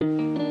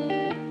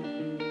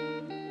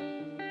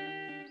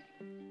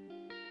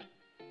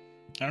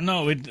don't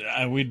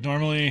know.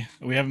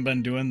 We haven't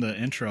been doing the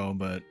intro,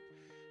 but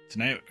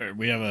tonight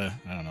we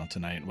have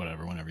tonight,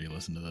 whatever, whenever you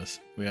listen to this,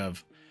 we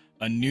have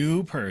a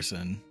new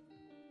person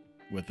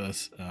with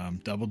us,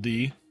 Double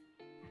D.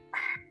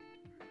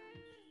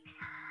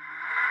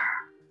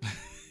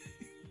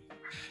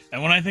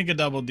 And when I think of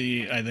Double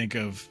D, I think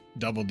of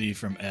Double D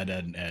from Ed,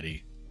 Edd and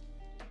Eddy.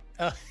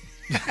 Oh.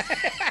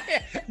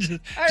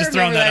 just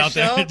throwing that out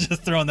there.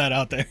 Just throwing that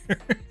out there.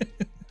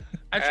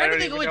 I'm trying to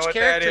think of which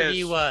character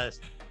he was.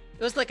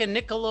 It was like a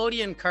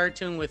Nickelodeon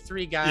cartoon with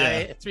three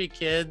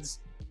kids.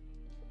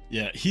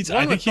 Yeah,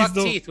 I think he's buck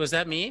teeth. Was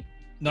that me?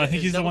 No, I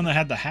think he's the one that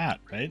had the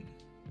hat, right?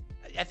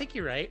 I think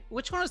you're right.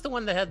 Which one was the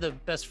one that had the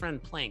best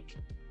friend Plank?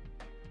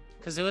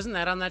 Because it wasn't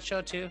that on that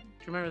show too. Do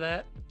you remember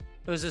that?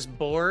 It was this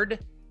board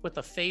with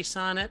a face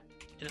on it,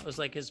 and it was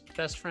like his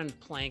best friend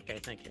Plank. I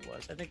think it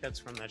was. I think that's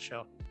from that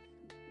show.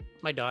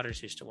 My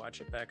daughters used to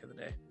watch it back in the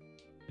day.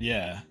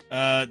 Yeah.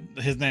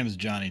 His name is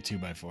Johnny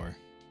 2x4.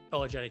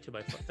 Oh, Johnny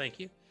 2x4. Thank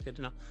you. Good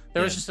to know.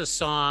 There was just a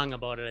song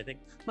about it, I think.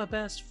 My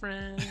best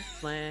friend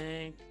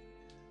Plank.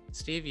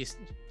 Steve, you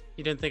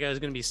didn't think I was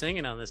going to be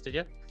singing on this, did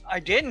you? I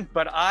didn't,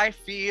 but I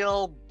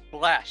feel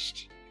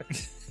blessed.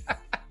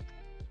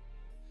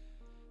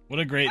 What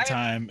a great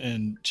time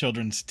in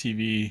children's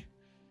TV.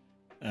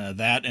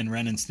 That and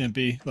Ren and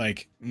Stimpy.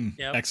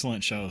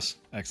 Excellent shows.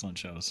 Excellent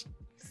shows.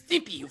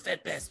 Stimpy, you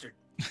fat bastard.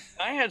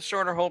 I had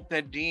sort of hoped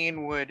that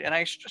Dean would, and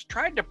I just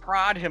tried to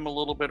prod him a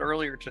little bit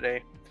earlier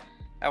today.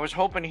 I was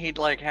hoping he'd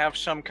have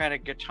some kind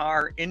of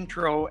guitar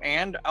intro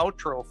and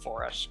outro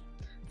for us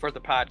for the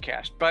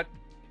podcast, but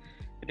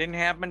it didn't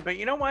happen. But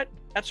you know what?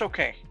 That's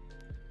okay.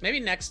 Maybe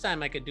next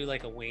time I could do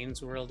a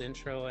Wayne's World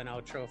intro and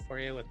outro for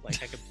you with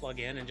I could plug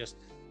in and just.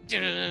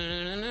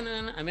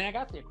 I mean, I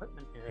got the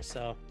equipment here,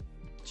 so.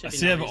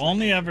 See, I've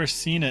only ever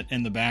seen it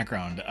in the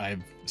background.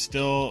 I've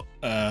still,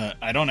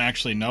 I don't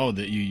actually know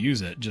that you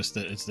use it, just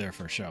that it's there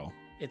for show.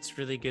 It's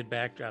really good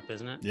backdrop,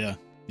 isn't it? Yeah.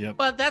 Yep.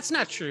 But that's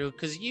not true,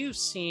 because you've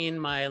seen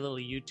my little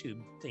YouTube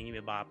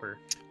thingy-bopper.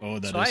 Oh,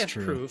 that is true. So I have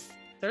proof.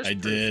 There's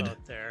proof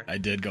out there. I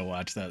did go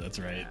watch that. That's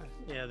right.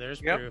 Yeah,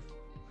 there's proof.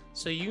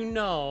 So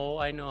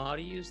I know how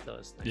to use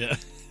those things. Yeah.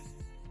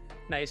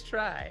 Nice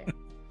try.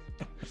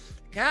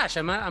 Gosh,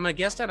 I'm a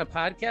guest on a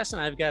podcast,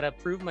 and I've got to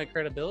prove my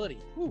credibility.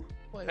 Whew.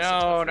 Boy,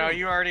 no,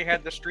 you already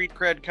had the street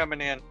cred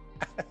coming in.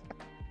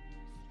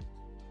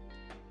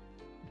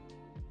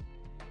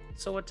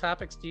 So what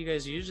topics do you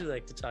guys usually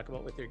like to talk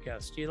about with your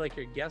guests? Do you like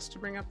your guests to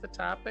bring up the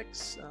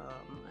topics?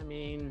 Do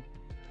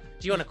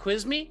you want to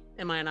quiz me?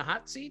 Am I in a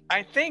hot seat?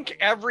 I think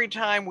every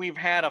time we've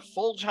had a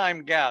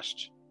full-time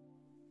guest,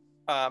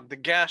 the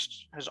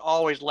guest has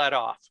always led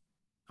off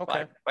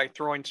by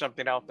throwing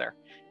something out there.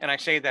 And I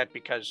say that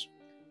because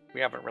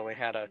we haven't really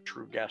had a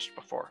true guest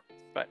before.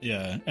 But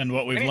yeah, and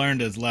what we've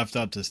learned is left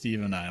up to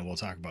Steve and I. We'll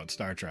talk about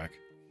Star Trek.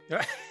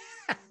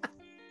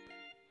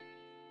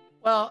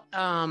 Well,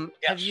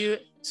 have you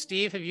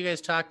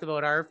guys talked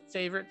about our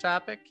favorite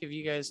topic? Have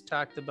you guys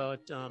talked about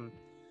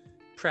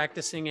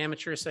practicing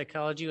amateur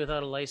psychology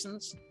without a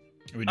license?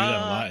 We do that a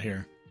lot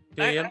here.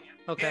 Do you?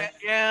 Okay.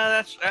 Yeah,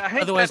 that's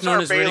otherwise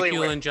known as ridicule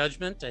bailiwick. and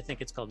judgment. I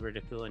think it's called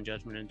ridicule and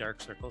judgment in dark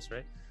circles,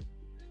 right?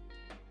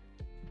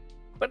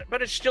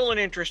 But it's still an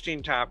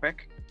interesting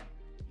topic.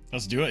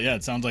 Let's do it. Yeah,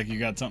 it sounds like you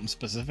got something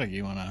specific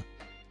you want to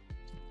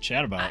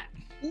chat about.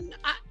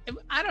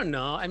 I don't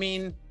know. I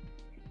mean,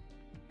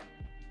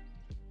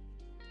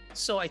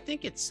 so I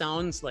think it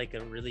sounds like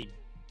a really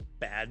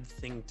bad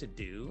thing to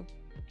do,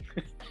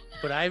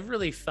 but I've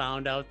really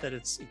found out that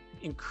it's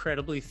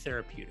incredibly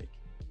therapeutic.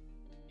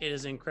 It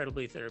is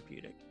incredibly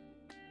therapeutic.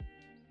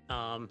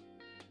 And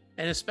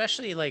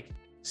especially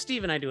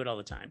Steve and I do it all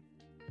the time,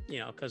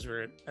 because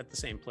we're at the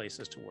same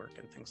places to work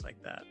and things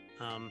like that.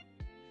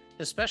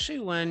 Especially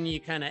when you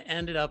kind of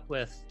ended up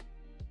with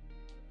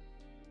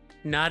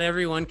not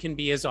everyone can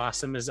be as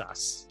awesome as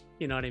us.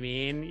 You know what I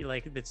mean?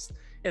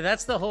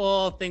 That's the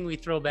whole thing we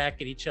throw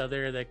back at each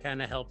other that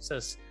kind of helps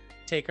us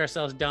take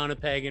ourselves down a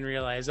peg and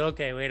realize,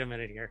 okay, wait a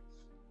minute here.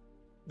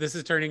 This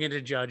is turning into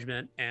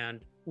judgment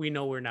and we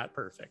know we're not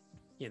perfect,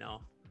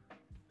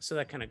 So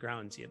that kind of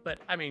grounds you. But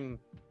I mean,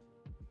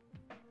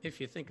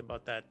 if you think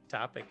about that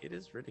topic, it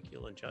is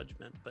ridicule and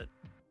judgment, but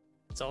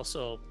it's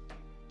also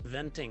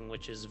venting,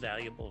 which is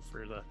valuable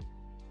for the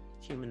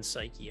human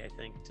psyche, I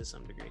think, to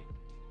some degree.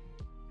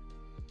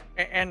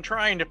 And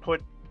trying to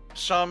put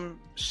some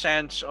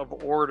sense of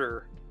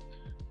order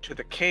to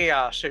the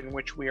chaos in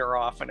which we are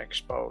often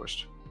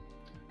exposed.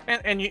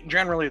 And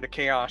generally the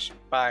chaos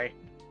by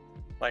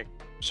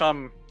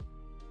some,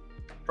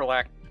 for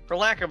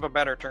lack of a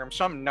better term,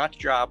 some nut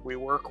job we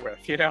work with.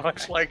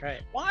 It's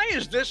why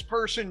is this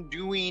person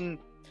doing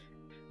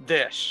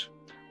this?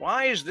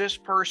 Why is this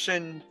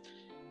person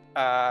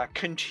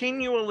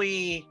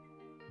continually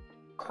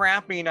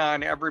crapping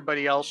on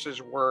everybody else's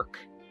work,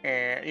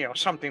 and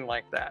something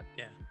like that?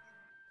 Yeah.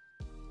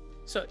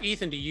 So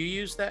Ethan, do you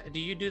use that? Do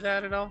you do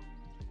that at all?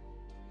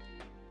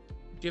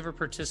 Do you ever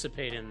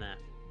participate in that?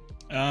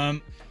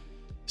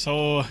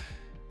 So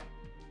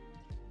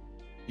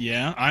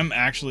yeah, I'm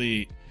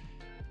actually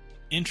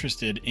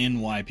interested in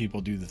why people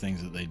do the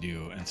things that they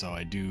do, and so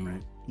I do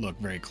look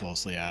very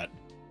closely at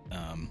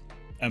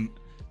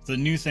the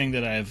new thing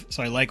that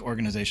I like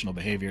organizational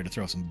behavior, to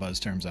throw some buzz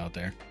terms out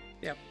there.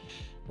 Yep.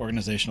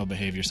 Organizational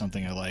behavior,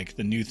 something I like.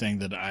 The new thing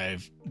that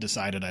I've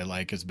decided I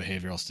like is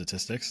behavioral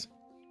statistics,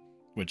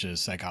 which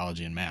is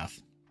psychology and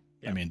math.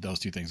 Yep. I mean, those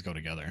two things go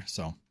together.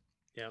 So,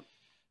 Yep.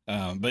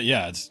 But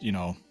yeah, it's,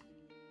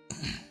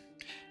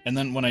 and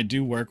then when I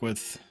do work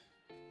with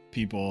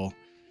people,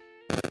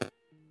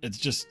 it's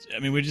just, I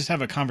mean, we just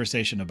have a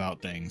conversation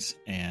about things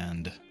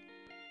and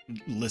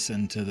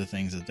listen to the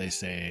things that they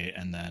say.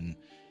 And then,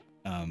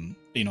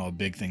 a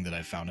big thing that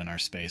I've found in our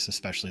space,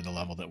 especially the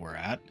level that we're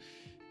at,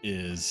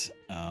 is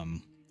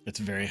it's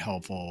very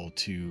helpful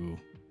to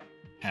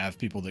have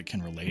people that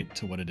can relate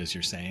to what it is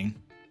you're saying,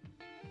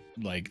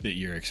 like that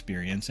you're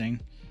experiencing,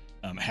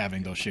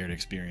 having those shared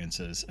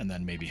experiences, and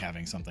then maybe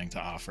having something to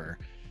offer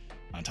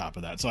on top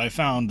of that. So I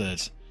found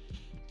that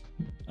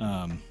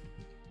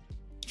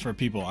for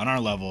people on our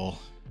level,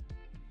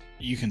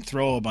 you can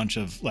throw a bunch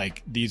of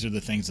like, these are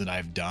the things that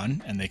I've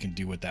done, and they can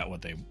do with that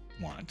what they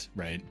want,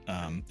 right?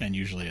 And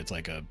usually it's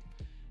like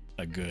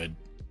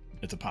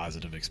it's a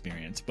positive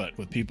experience. But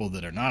with people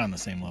that are not on the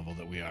same level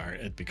that we are,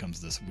 it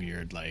becomes this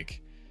weird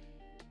like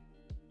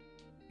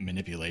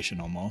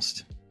manipulation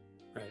almost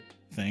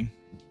thing.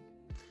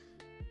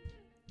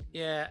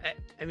 Yeah,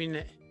 I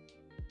mean,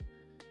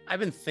 I've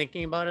been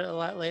thinking about it a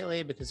lot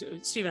lately because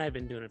Steve and I have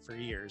been doing it for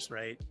years,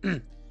 right?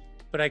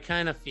 But I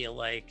kind of feel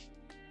like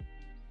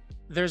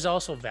there's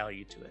also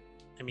value to it.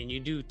 I mean,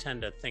 you do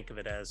tend to think of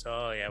it as,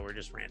 oh yeah, we're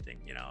just ranting,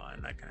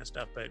 and that kind of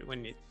stuff. But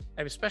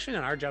especially in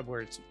our job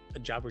where it's a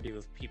job we're dealing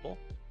with people,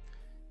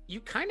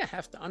 you kind of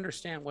have to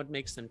understand what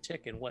makes them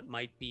tick and what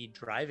might be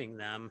driving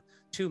them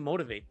to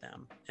motivate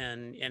them.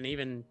 And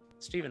even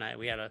Steve and I,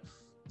 we had a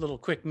little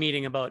quick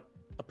meeting about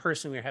a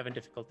person we were having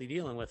difficulty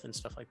dealing with and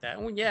stuff like that.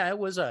 And yeah, it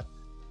was a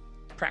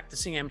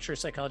practicing amateur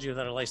psychology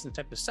without a license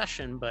type of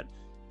session, but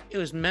it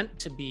was meant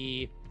to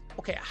be,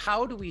 okay,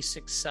 how do we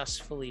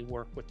successfully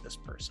work with this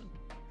person?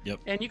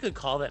 Yep. And you could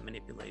call that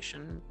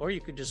manipulation, or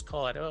you could just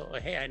call it, oh,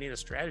 hey, I need a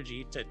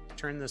strategy to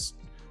turn this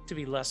to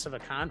be less of a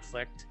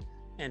conflict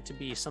and to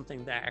be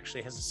something that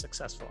actually has a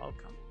successful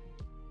outcome.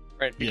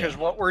 Right, because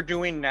what we're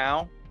doing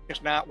now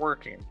is not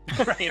working.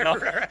 Right.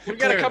 We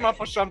got to come up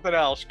with something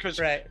else, because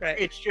right.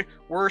 it's just,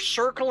 we're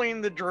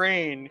circling the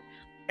drain,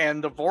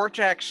 and the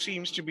vortex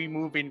seems to be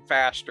moving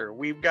faster.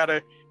 We've got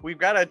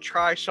to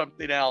try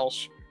something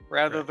else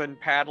rather than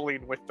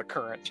paddling with the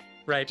current.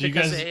 Right.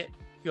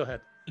 Go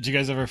ahead. Do you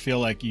guys ever feel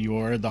like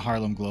you're the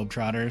Harlem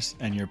Globetrotters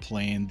and you're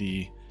playing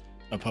the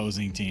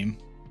opposing team?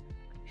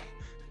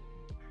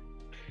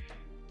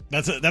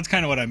 That's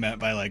kind of what I meant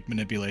by like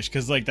manipulation,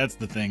 because like that's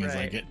the thing is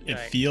like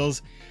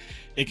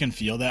it can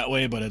feel that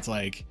way, but it's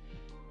like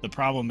the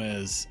problem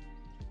is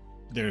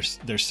there's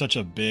such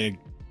a big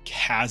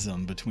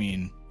chasm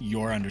between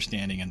your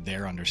understanding and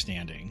their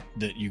understanding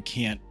that you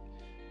can't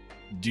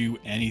do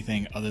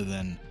anything other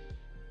than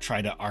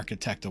try to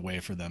architect a way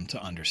for them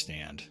to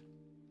understand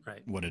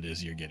what it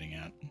is you're getting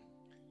at.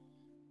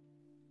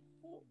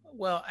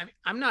 Well,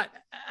 I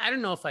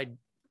don't know if I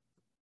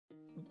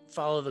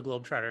follow the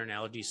Globetrotter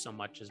analogy so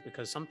much, is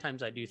because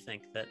sometimes I do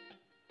think that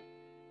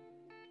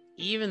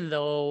even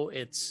though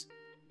it's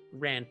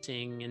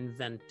ranting and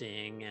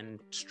venting and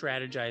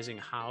strategizing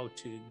how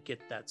to get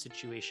that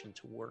situation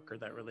to work or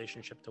that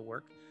relationship to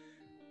work,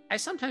 I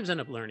sometimes end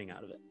up learning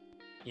out of it,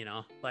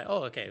 like,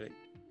 oh, okay,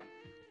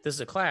 this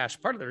is a clash.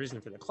 Part of the reason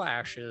for the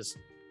clash is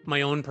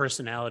my own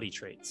personality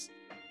traits.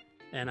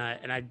 And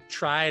I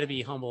try to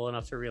be humble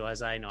enough to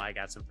realize I know I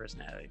got some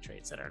personality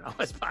traits that aren't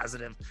always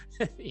positive,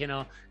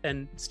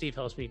 and Steve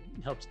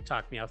helps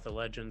talk me off the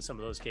ledge in some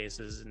of those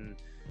cases, and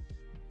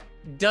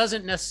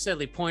doesn't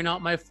necessarily point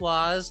out my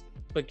flaws,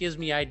 but gives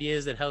me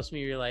ideas that helps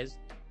me realize,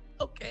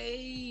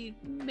 okay,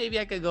 maybe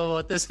I could go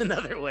about this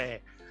another way.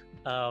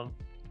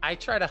 I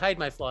try to hide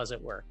my flaws at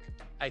work.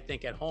 I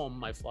think at home,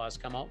 my flaws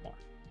come out more.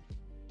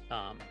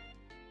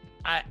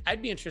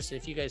 I'd be interested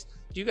if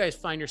do you guys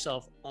find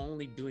yourself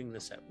only doing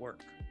this at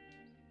work,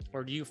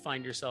 or do you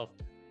find yourself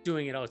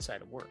doing it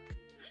outside of work?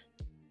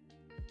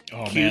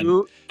 Oh,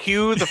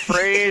 cue the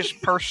phrase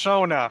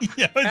persona.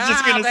 Yeah, I was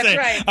just gonna say.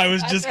 Right. I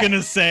was just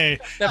gonna say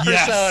the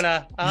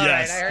persona.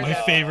 Yes, my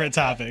favorite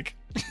topic.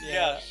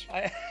 Yes.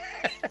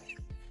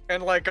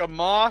 And like a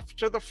moth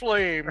to the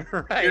flame,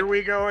 here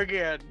we go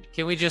again.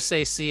 Can we just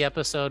say see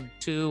episode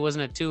 2?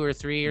 Wasn't it 2 or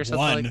 3 or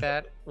something like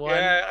that? 1?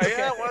 Yeah,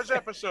 it was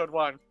episode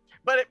 1.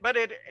 But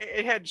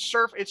it had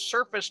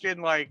surfaced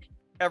in like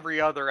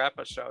every other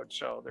episode,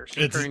 so there's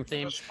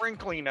a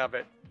sprinkling of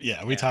it.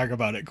 Yeah, we talk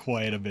about it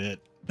quite a bit.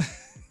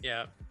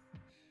 Yeah.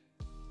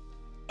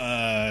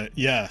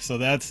 Yeah. So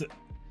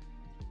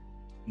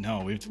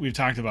we've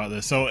talked about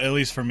this. So at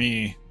least for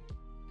me,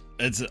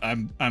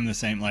 I'm the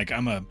same. Like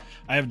I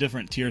have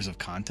different tiers of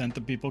content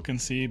that people can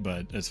see,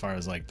 but as far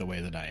as like the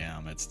way that I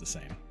am, it's the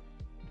same.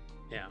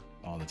 Yeah.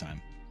 All the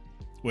time,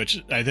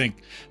 which I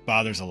think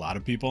bothers a lot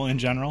of people in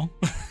general.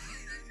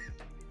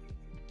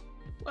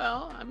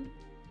 Well,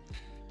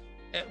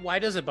 Why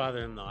does it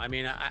bother them though? I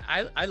mean,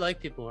 I like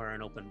people who are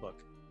an open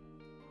book.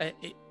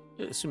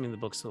 Assuming the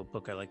book's the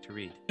book I like to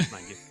read,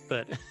 mind you.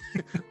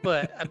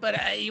 But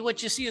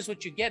what you see is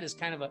what you get is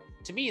kind of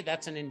to me,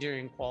 that's an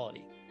endearing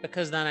quality,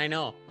 because then I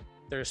know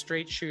they're a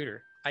straight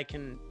shooter.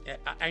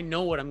 I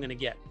know what I'm going to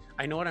get.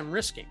 I know what I'm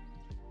risking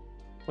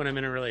when I'm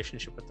in a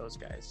relationship with those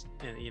guys.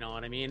 And you know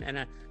what I mean? And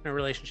in a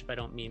relationship, I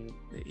don't mean,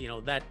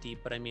 that deep,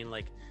 but I mean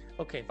like,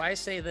 okay, if I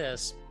say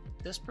this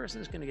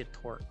person is going to get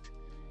torqued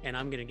and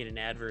I'm going to get an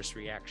adverse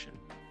reaction,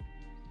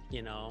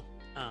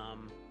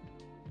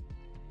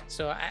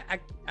 so I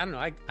don't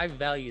know. I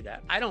value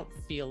that. I don't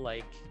feel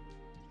like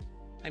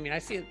I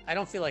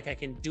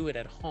can do it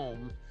at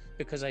home,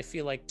 because I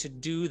feel like to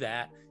do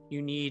that,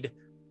 you need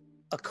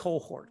a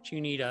cohort. You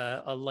need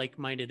a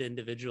like-minded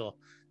individual.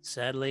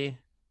 Sadly,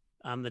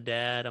 I'm the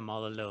dad. I'm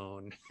all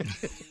alone.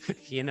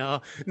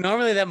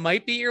 Normally that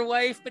might be your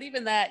wife, but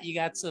even that, you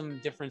got some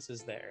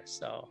differences there.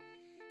 So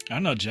I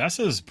don't know. Jess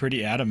is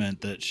pretty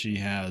adamant that she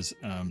has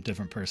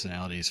different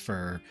personalities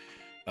for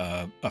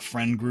a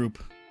friend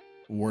group,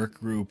 work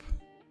group,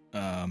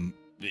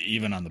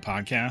 even on the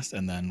podcast,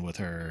 and then with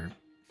her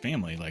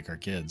family, like her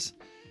kids,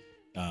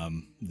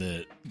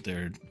 that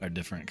there are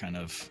different kind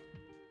of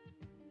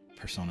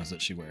personas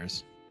that she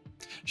wears.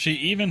 She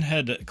even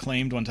had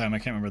claimed one time, I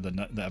can't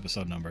remember the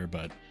episode number,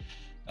 but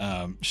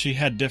she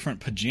had different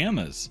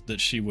pajamas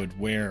that she would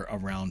wear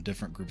around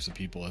different groups of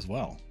people as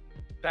well.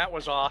 That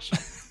was awesome.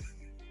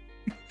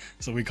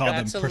 So we call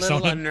them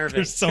persona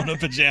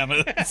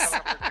pajamas.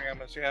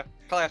 Pajamas, yeah,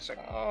 classic.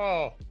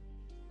 Oh,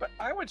 but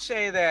I would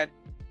say I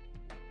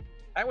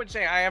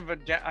have a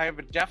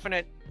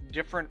definite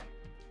different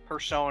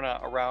persona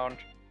around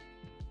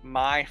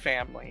my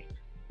family,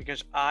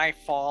 because I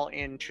fall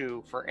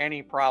into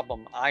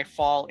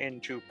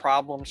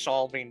problem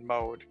solving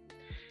mode,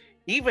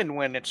 even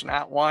when it's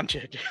not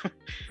wanted.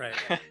 Right.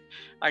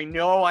 I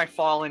know I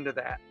fall into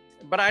that,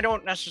 but I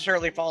don't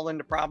necessarily fall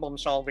into problem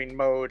solving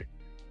mode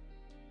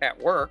at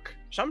work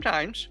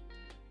sometimes.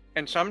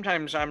 And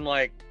sometimes I'm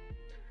like,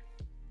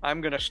 I'm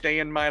going to stay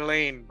in my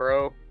lane,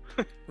 bro.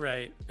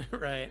 Right.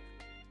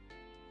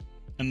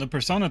 And the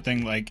persona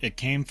thing, like, it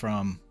came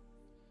from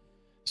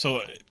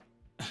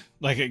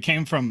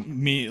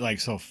me, like,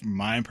 so from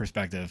my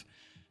perspective,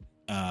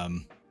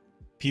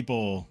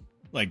 people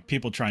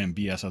try and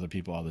BS other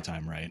people all the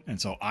time, right?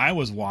 And so I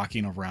was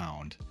walking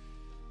around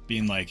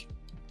being like,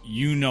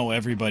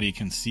 everybody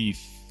can see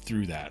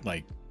through that.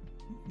 Like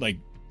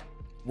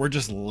we're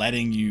just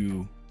letting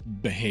you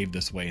behave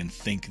this way and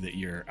think that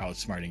you're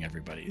outsmarting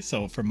everybody.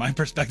 So from my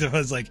perspective, I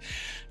was like,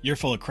 you're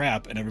full of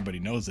crap and everybody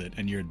knows it,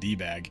 and you're a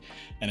D-bag,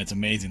 and it's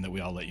amazing that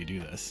we all let you do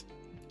this.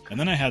 And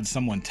then I had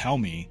someone tell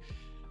me,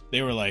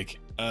 they were like,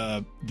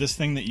 this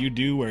thing that you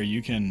do where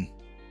you can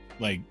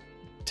like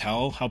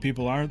tell how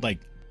people are, like,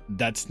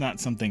 that's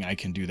not something I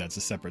can do. That's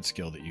a separate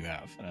skill that you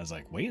have. And I was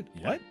like, wait,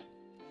 what?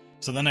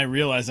 So then I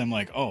realized, I'm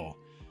like, oh,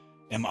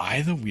 am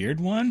I the weird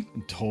one?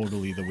 I'm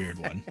totally the weird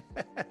one.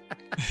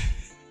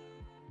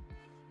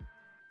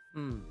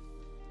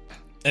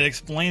 It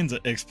explains a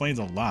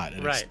lot.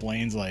 It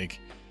explains like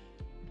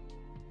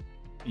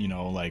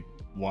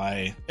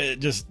why it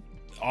just,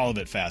 all of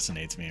it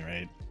fascinates me,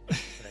 right?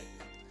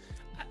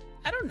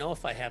 I don't know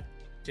if I have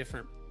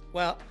different.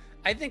 Well,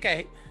 I think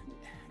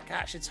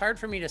it's hard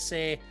for me to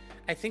say.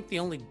 I think the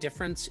only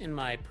difference in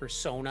my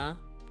persona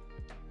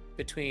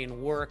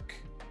between work,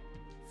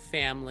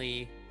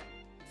 family,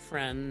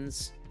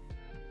 friends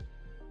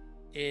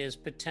is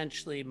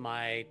potentially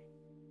my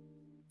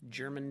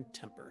German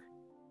temper.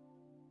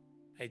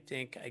 I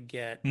think I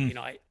get,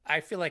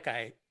 I feel like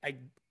I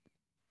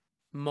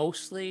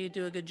mostly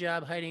do a good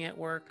job hiding at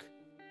work,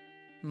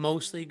 do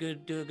a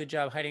good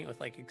job hiding it with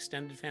like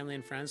extended family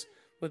and friends.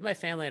 With my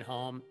family at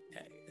home,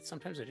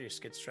 sometimes I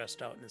just get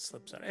stressed out and it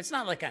slips out. It's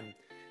not like I'm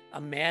a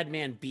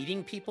madman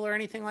beating people or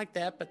anything like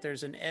that, but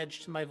there's an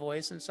edge to my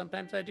voice, and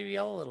sometimes I do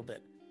yell a little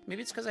bit.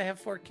 Maybe it's because I have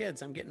 4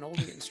 kids. I'm getting old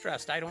and getting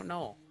stressed. I don't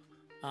know.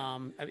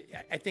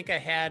 I think I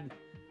had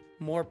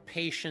more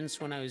patience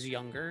when I was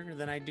younger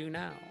than I do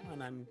now,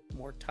 and I'm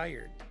more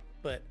tired.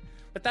 But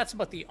that's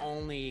about the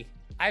only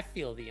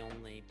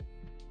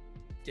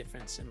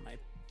difference in my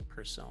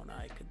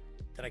persona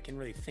that I can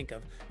really think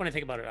of when I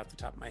think about it off the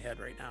top of my head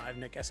right now. I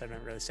guess I've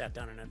never really sat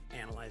down and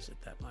analyzed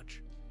it that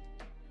much.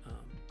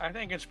 I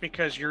think it's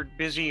because you're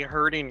busy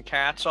herding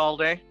cats all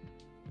day.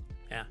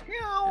 Yeah.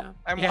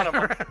 I'm one of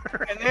them.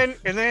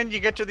 and then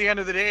you get to the end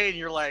of the day and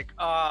you're like,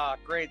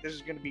 great, this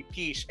is going to be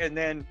peace. And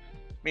then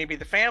maybe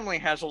the family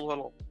has a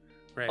little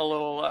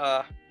more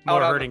out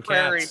on herding the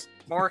prairie, cats.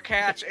 more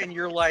cats, and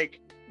you're like,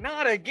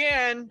 not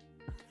again,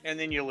 and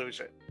then you lose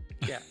it.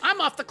 Yeah, I'm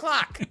off the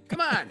clock.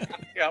 Come on.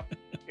 Yep.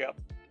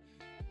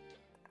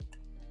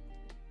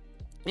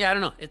 Yeah, I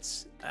don't know.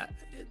 It's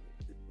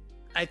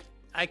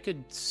I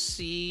could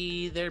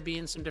see there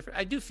being some different.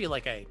 I do feel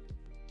like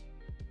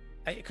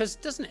because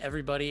doesn't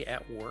everybody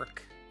at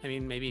work, I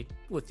mean, maybe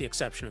with the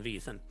exception of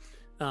Ethan,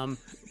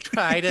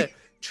 try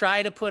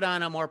to put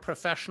on a more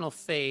professional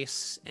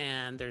face,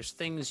 and there's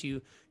things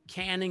you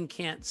can and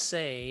can't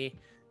say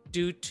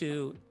due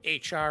to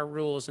HR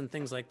rules and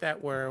things like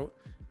that, where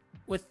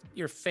with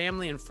your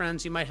family and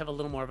friends, you might have a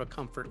little more of a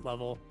comfort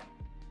level.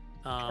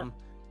 Sure.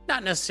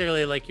 Not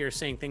necessarily like you're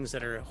saying things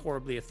that are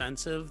horribly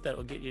offensive that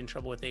will get you in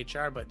trouble with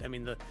HR, but I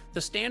mean,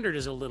 the standard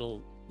is a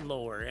little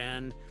lower,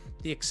 and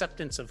the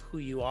acceptance of who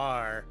you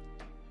are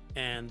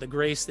and the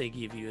grace they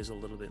give you is a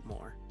little bit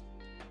more.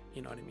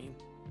 You know what I mean?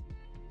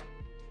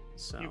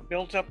 So You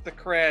built up the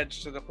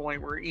creds to the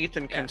point where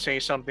Ethan can Yeah. say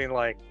something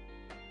like,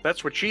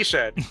 "That's what she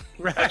said."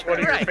 right, That's one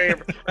of your right,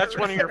 favorite. That's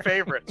one of your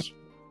favorites.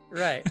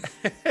 right.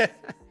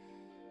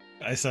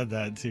 I said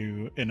that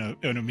too in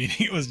a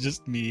meeting. It was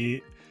just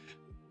me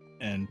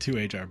and 2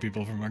 HR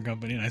people from our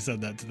company, and I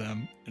said that to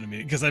them in a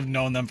meeting because I've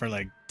known them for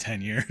like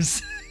 10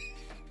 years.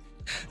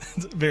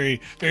 It's very,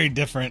 very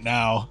different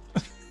now.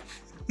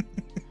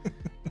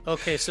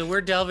 Okay, so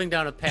we're delving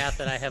down a path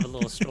that I have a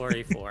little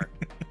story for.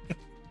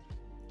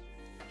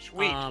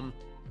 Sweet.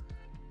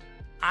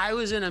 I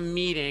was in a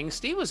meeting.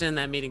 Steve was in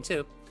that meeting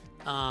too.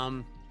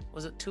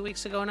 Was it 2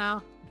 weeks ago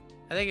now?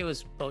 I think it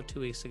was about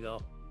 2 weeks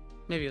ago.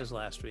 Maybe it was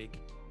last week.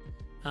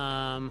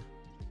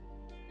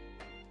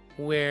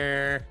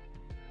 Where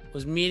I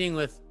was meeting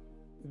with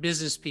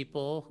business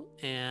people,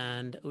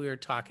 and we were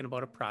talking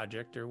about a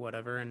project or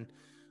whatever, and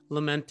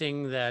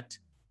lamenting that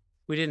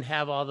we didn't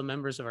have all the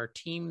members of our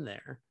team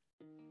there.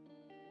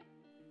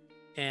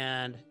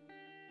 And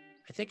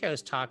I think I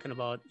was talking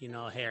about,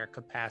 hey, our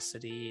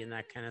capacity and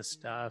that kind of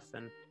stuff.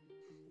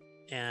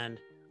 And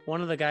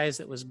one of the guys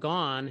that was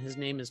gone, his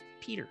name is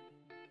Peter.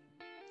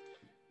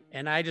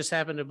 And I just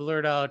happened to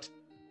blurt out,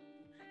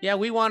 "Yeah,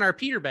 we want our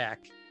Peter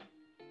back."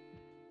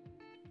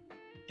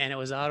 And it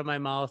was out of my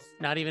mouth,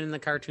 not even in the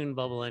cartoon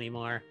bubble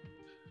anymore.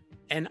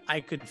 And I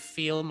could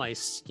feel my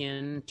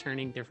skin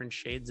turning different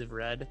shades of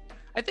red.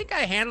 I think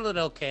I handled it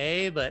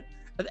okay,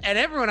 and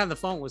everyone on the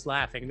phone was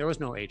laughing. There was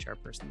no HR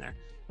person there,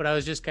 but I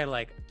was just kind of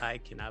like, I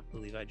cannot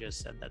believe I just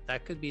said that.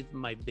 That could be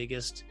my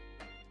biggest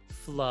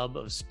flub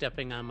of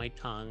stepping on my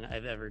tongue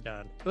I've ever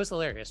done. It was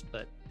hilarious,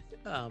 but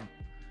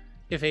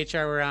if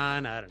HR were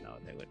on, I don't know,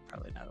 they would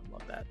probably not have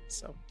loved that.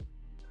 So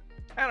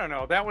I don't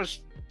know. That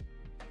was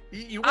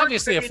you weren't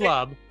obviously a saying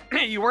flub.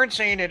 You weren't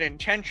saying it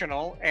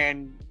intentional,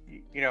 and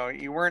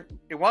you weren't.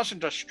 It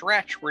wasn't a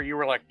stretch where you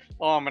were like,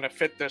 "Oh, I'm going to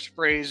fit this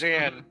phrase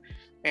in,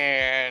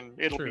 and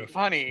it'll True. be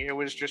funny."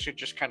 It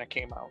just kind of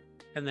came out.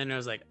 And then I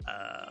was like,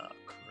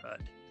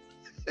 crud.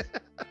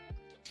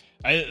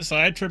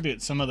 I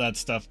attribute some of that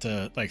stuff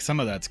to, like, some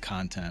of that's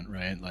content,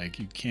 right? Like,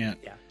 you can't.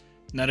 Yeah.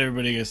 Not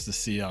everybody gets to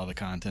see all the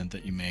content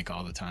that you make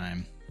all the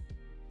time.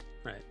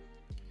 Right.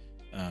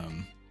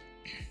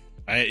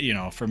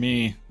 For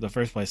me, the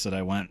first place that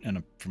I went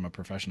from a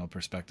professional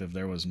perspective,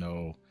 there was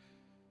no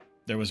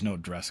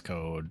dress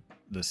code.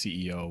 The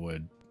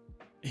CEO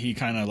he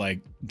kind of like,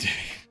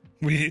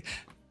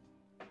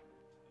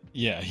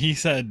 he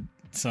said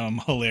some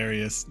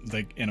hilarious,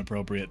 like,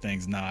 inappropriate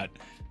things, not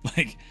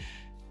like,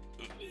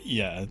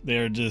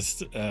 they're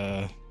just,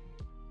 I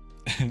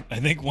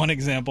think one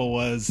example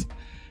was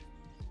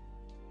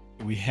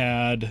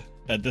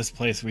at this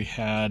place, we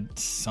had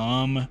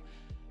some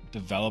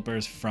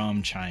developers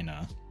from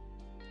China,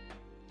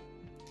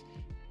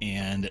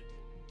 and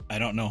I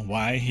don't know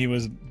why he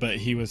was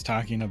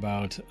talking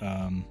about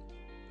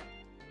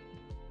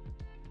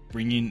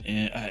bringing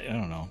in, I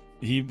don't know,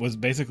 he was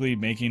basically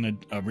making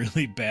a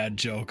really bad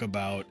joke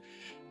about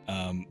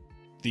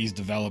these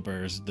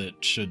developers that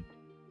should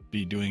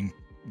be doing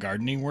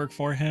gardening work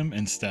for him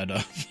instead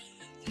of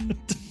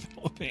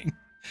developing.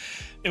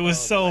 It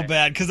was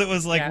bad because it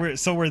was like,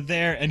 we're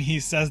there, and he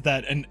says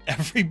that, and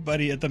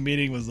everybody at the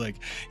meeting was like,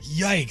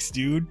 "Yikes,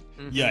 dude!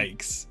 Mm-hmm.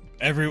 Yikes!"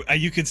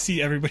 You could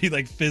see everybody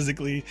like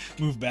physically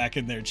move back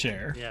in their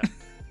chair. Yeah.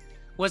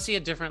 Was he a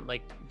different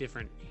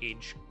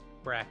age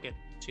bracket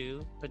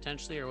too,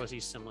 potentially, or was he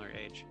similar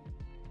age?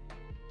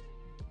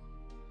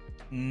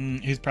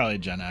 He's probably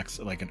Gen X,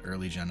 like an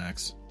early Gen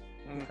X.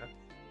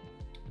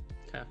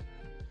 Okay.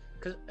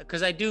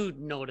 Because I do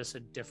notice a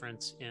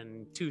difference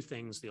in two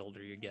things the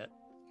older you get.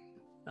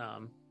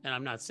 And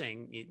I'm not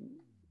saying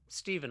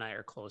Steve and I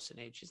are close in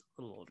age. He's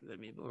a little older than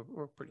me, but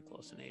we're pretty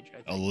close in age, I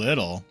think. A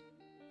little.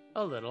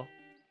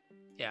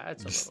 Yeah,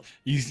 it's a little.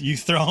 You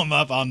throw him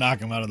up, I'll knock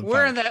him out of the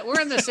We're park. We're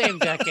in the same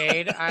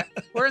decade.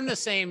 We're in the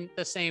same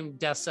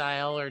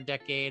decile or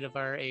decade of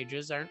our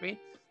ages, aren't we?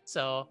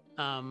 So,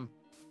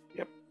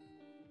 Yep.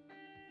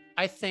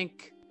 I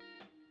think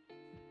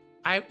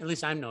at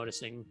least I'm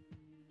noticing.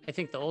 I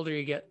think the older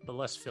you get, the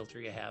less filter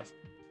you have,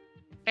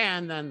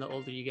 and then the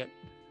older you get,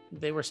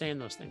 they were saying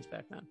those things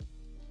back then.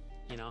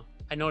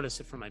 I notice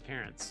it from my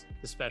parents,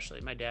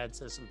 especially. My dad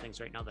says some things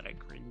right now that I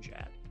cringe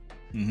at.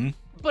 Mm-hmm.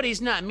 But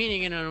he's not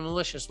meaning it in a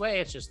malicious way.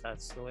 It's just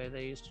that's the way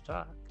they used to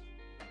talk.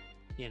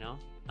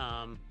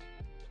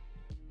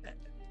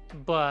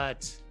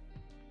 But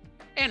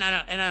and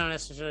I don't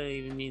necessarily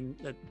even mean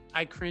that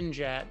I cringe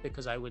at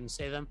because I wouldn't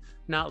say them.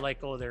 Not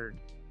like, oh, they're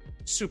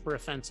super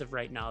offensive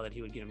right now that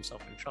he would get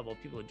himself in trouble.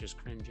 People would just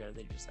cringe at it.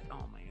 They'd just like,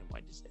 oh my God,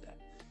 why'd you say that?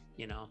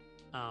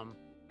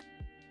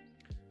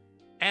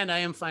 And I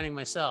am finding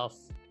myself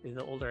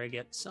the older I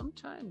get,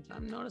 sometimes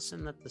I'm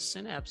noticing that the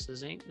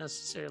synapses ain't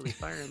necessarily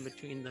firing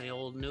between the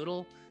old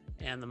noodle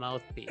and the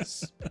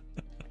mouthpiece.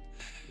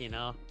 You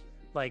know,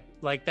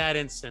 like that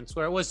instance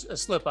where it was a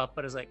slip up,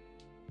 but it's like,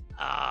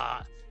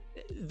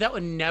 that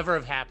would never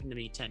have happened to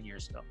me 10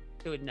 years ago.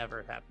 It would never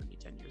have happened to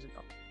me 10 years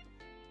ago.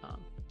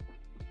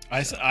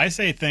 I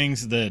say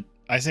things that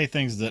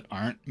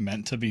aren't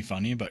meant to be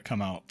funny, but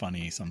come out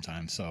funny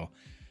sometimes. So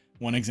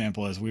one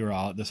example is we were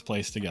all at this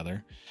place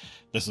together.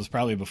 This was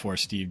probably before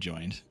Steve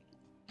joined.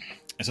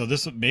 So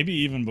this maybe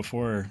even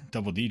before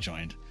Double D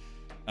joined.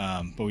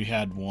 But we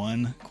had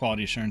one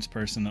quality assurance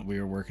person that we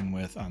were working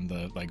with on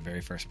the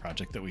very first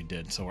project that we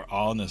did. So we're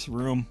all in this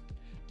room.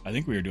 I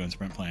think we were doing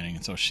sprint planning.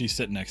 And so she's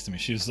sitting next to me.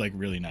 She was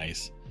really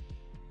nice.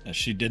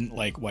 She didn't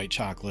like white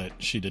chocolate.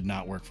 She did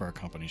not work for our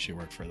company. She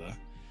worked for the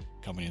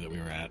company that we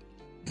were at.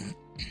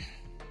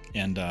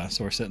 And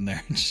so we're sitting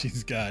there and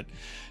she's got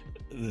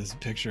this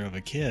picture of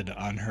a kid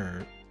on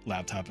her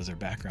laptop as her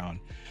background.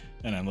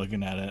 And I'm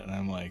looking at it and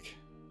I'm like,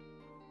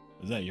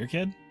 is that your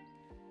kid?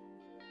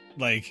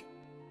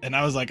 And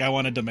I was like, I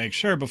wanted to make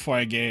sure before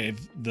I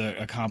gave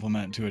a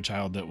compliment to a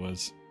child that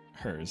was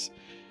hers.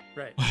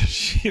 Right.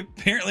 She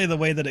apparently the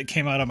way that it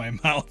came out of my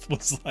mouth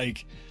was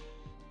like,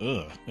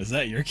 ugh, is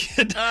that your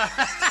kid?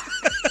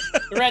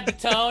 Read the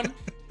tone.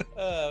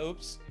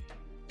 Oops.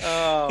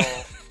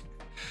 Oh.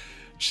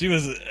 She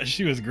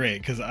was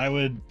great because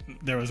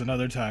there was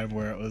another time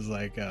where it was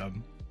like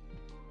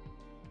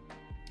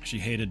she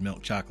hated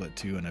milk chocolate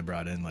too, and I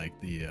brought in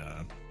the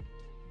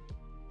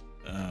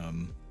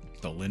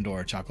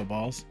Lindor chocolate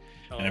balls,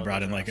 and I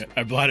brought in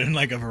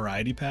a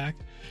variety pack,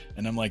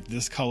 and I'm like,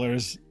 this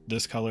color's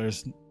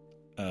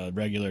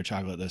regular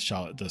chocolate,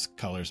 this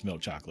color's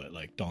milk chocolate,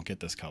 don't get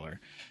this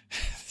color.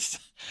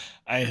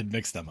 I had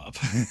mixed them up.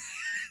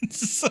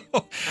 so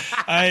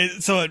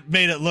it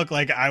made it look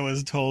like I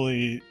was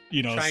totally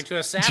trying to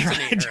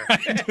assassinate her.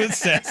 Trying to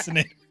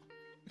assassinate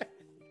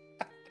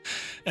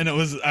and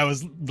I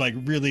was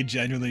really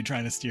genuinely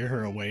trying to steer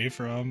her away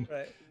from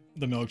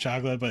the milk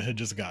chocolate, but had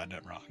just gotten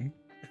it wrong.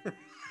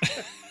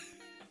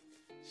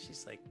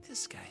 She's like,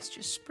 this guy's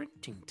just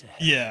sprinting to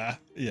hell.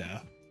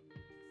 Yeah.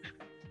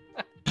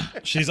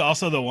 She's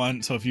also the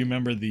one. So if you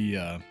remember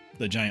the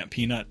giant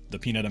peanut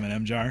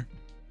M&M jar.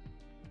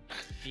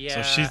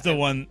 Yeah. So she's the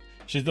one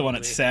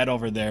that sat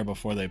over there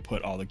before they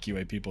put all the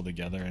QA people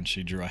together, and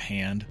she drew a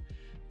hand.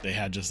 They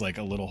had just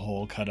a little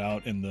hole cut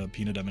out in the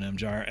peanut M&M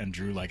jar and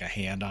drew a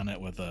hand on it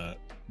with a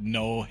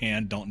no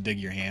hand, don't dig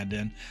your hand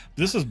in.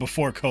 This was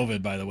before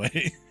COVID, by the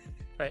way.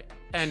 Right.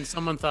 And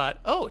someone thought,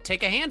 oh,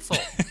 take a handful.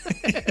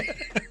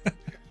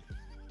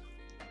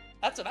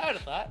 That's what I would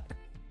have thought.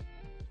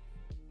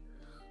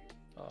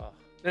 Oh.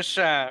 This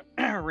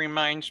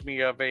reminds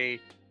me of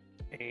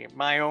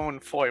my own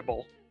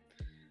foible.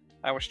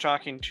 I was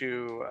talking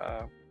to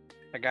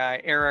a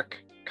guy, Eric,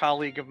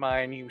 colleague of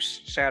mine, who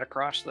sat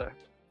across the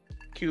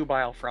cube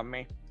aisle from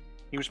me.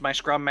 He was my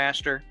scrum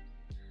master.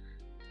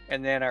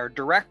 And then our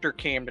director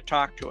came to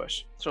talk to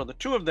us. So the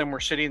two of them were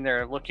sitting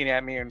there looking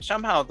at me, and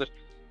somehow the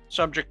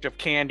subject of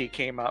candy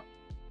came up.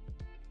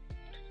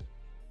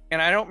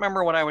 And I don't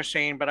remember what I was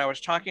saying, but I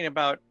was talking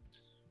about,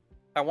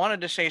 I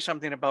wanted to say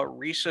something about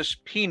Reese's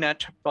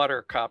Peanut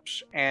Butter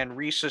Cups and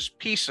Reese's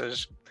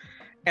Pieces.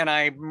 And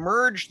I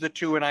merged the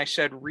two and I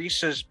said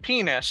Reese's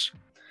Penis.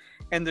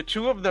 And the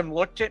two of them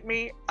looked at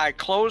me. I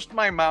closed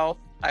my mouth.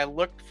 I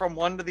looked from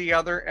one to the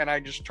other, and I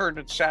just turned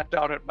and sat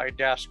down at my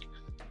desk.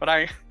 But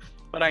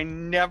I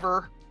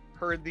never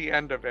heard the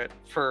end of it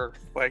for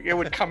it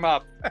would come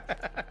up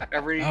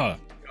every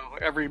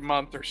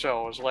month or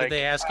so. It was like, did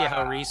they ask you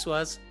how Reese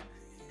was?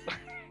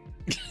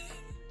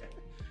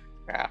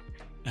 Yeah.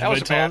 That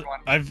was a bad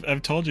one.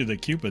 I've told you the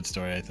Cupid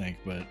story, I think,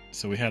 but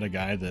so we had a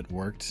guy that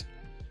worked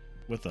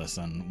with us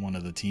on one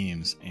of the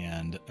teams,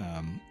 and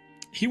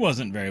he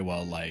wasn't very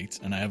well liked,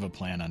 and I have a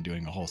plan on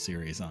doing a whole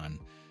series on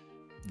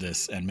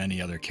this and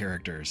many other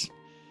characters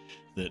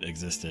that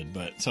existed.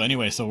 But so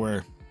anyway,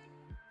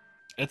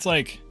 it's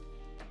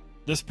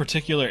this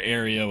particular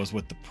area was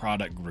with the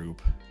product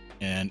group,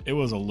 and it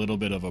was a little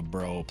bit of a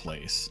bro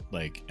place.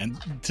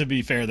 And to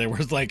be fair, there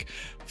was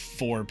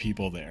 4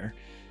 people there.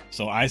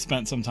 So I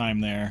spent some time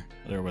there.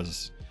 There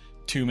was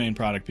 2 main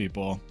product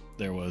people.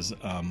 There was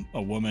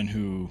a woman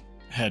who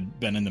had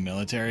been in the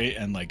military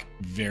and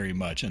very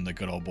much in the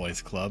good old boys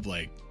club,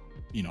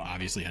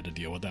 obviously had to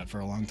deal with that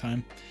for a long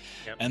time.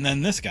 Yep. And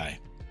then this guy.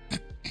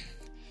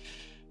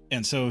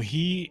 And so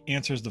he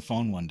answers the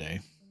phone one day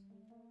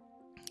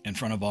in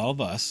front of all of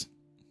us,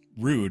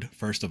 rude,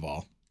 first of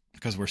all,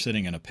 because we're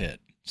sitting in a pit.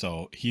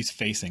 So he's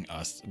facing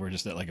us. We're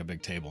just at a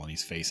big table and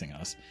he's facing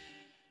us.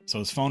 So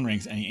his phone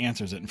rings and he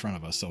answers it in front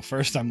of us. So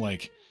first I'm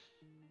like,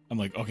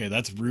 okay,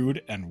 that's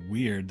rude and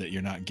weird that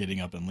you're not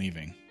getting up and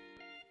leaving.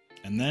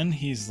 And then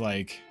he's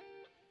like,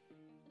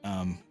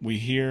 we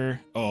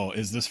hear, oh,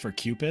 is this for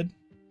Cupid?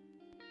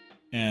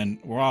 And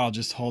we're all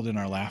just holding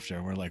our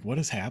laughter. We're like, what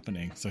is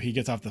happening? So he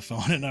gets off the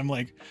phone and I'm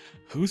like,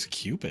 who's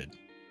Cupid?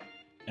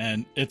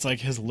 And it's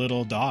his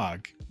little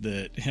dog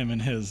that him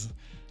and his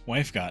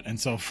wife got. And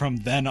so from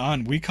then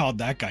on, we called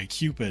that guy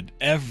Cupid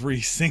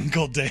every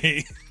single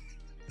day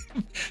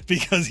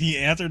because he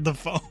answered the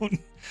phone.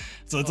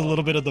 So it's a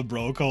little bit of the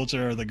bro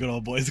culture or the good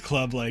old boys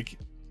club, like.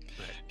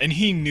 And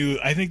he knew.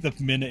 I think the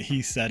minute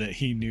he said it,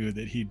 he knew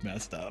that he'd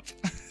messed up.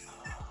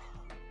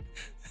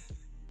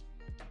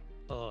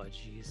 Oh,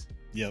 jeez.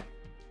 Yep.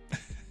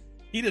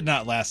 He did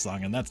not last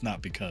long, and that's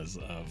not because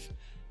of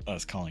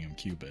us calling him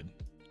Cupid.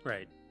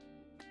 Right.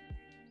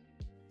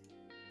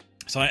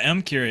 So I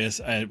am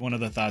curious. One of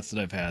the thoughts that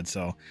I've had.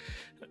 So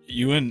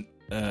you and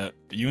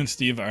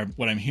Steve are,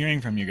 what I'm hearing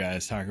from you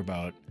guys talk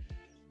about,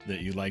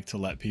 that you like to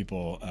let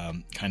people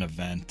kind of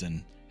vent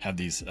and have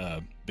these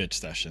bitch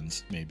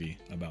sessions maybe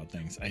about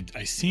things.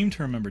 I seem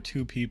to remember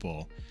two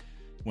people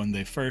when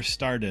they first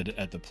started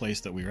at the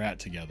place that we were at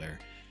together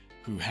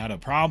who had a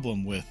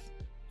problem with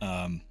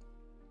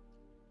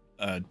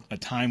a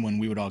time when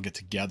we would all get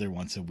together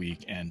once a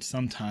week, and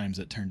sometimes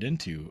it turned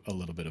into a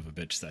little bit of a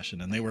bitch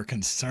session, and they were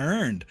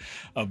concerned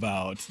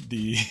about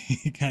the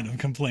kind of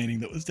complaining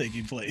that was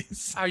taking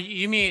place.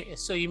 You mean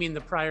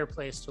the prior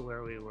place to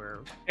where we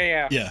were?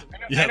 Yeah.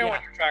 I know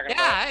what you're talking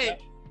about.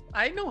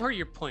 I know where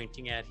you're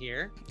pointing at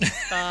here.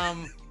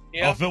 Oh,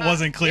 if it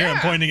wasn't clear, I'm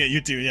pointing at you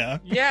two. Yeah.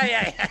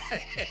 Yeah.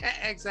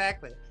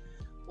 Exactly.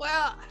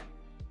 Well,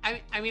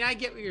 I mean, I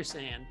get what you're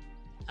saying.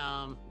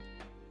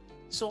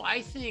 So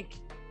I think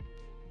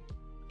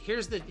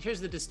here's the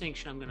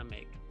distinction I'm going to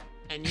make,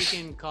 and you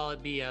can call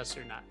it BS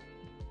or not.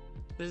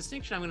 The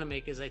distinction I'm going to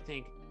make is, I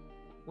think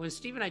when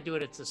Steve and I do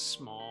it, it's a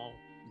small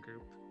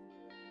group,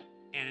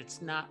 and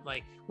it's not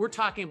like we're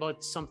talking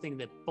about something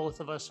that both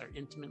of us are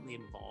intimately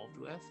involved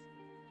with.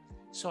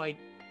 So I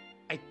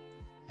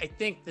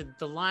think that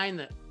the line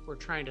that we're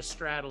trying to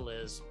straddle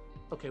is,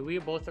 okay, we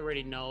both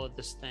already know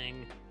this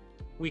thing.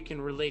 We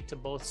can relate to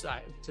both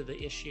sides to the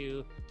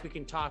issue. We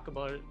can talk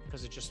about it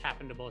because it just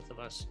happened to both of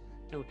us,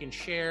 and we can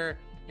share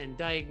and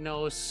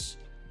diagnose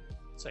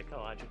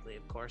psychologically,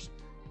 of course,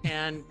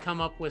 and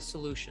come up with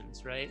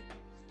solutions, right?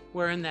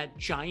 Where in that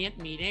giant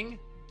meeting,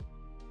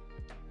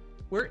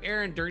 we're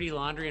airing dirty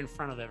laundry in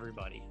front of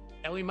everybody,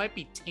 and we might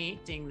be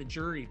tainting the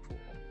jury pool.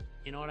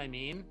 You know what I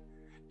mean?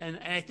 And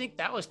I think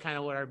that was kind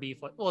of what our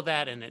beef was. Well,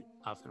 that, and it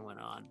often went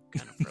on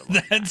kind of for a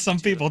long time. Some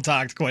people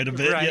talked quite a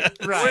bit. Right, yeah.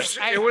 right.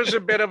 It was a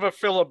bit of a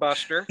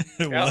filibuster.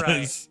 It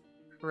was.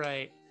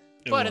 Right.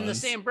 It But in the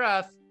was. same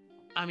breath,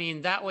 I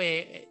mean, that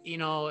way, you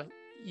know,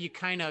 you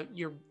kind of,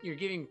 you're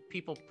giving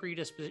people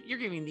you're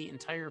giving the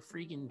entire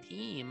freaking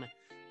team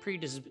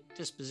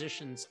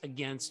predispositions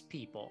against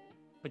people,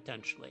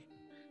 potentially.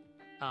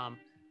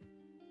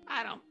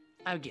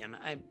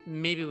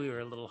 Maybe we were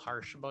a little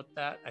harsh about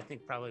that. I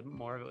think probably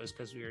more of it was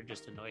because we were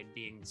just annoyed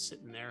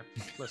sitting there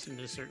listening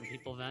to certain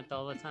people vent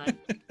all the time.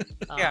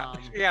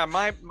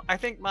 I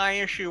think my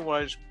issue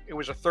was, it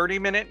was a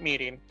 30-minute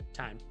meeting.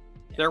 Time.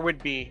 There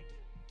would be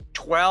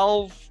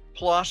 12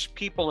 plus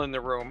people in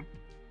the room,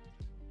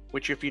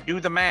 which, if you do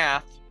the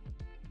math,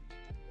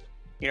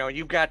 you know,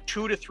 you've got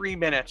 2 to 3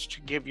 minutes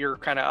to give your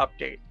kind of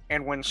update.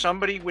 And when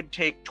somebody would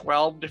take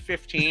 12 to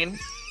 15,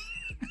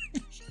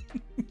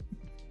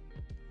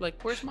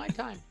 like, where's my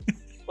time?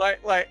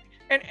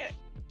 and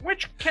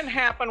which can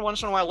happen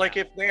once in a while. Like,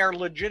 if they are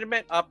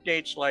legitimate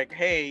updates, like,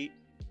 hey,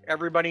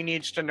 everybody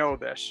needs to know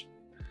this.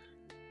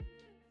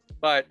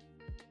 But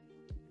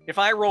if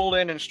I rolled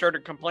in and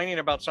started complaining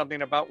about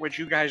something about which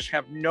you guys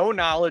have no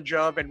knowledge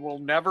of and will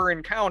never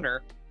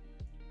encounter,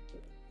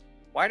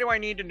 why do I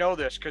need to know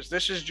this? Because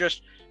this is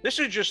just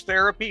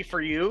therapy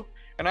for you,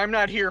 and I'm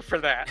not here for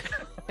that.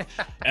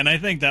 And I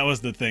think that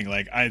was the thing.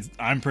 Like,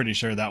 I'm pretty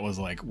sure that was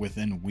like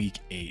within week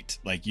 8.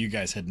 Like, you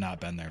guys had not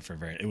been there for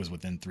it was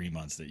within 3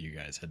 months that you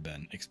guys had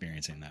been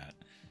experiencing that.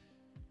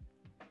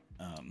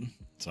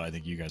 So I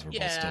think you guys were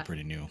both still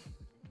pretty new.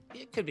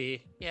 It could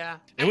be, yeah.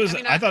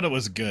 I thought it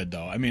was good,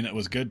 though. I mean, it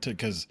was good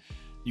because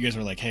you guys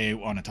were like, hey, I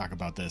want to talk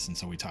about this, and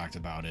so we talked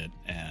about it,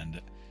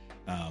 and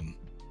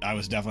I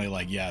was definitely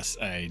like, yes,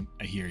 I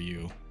hear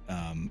you.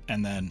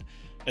 And then,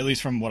 at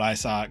least from what I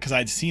saw, because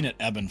I'd seen it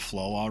ebb and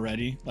flow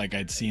already. Like,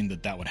 I'd seen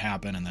that would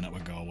happen, and then it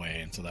would go away,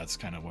 and so that's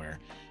kind of where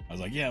I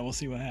was like, yeah, we'll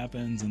see what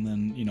happens, and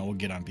then, you know, we'll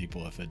get on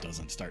people if it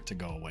doesn't start to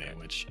go away,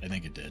 which I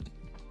think it did.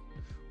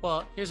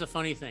 Well, here's a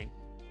funny thing.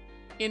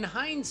 In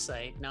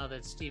hindsight, now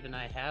that Steve and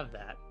I have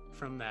that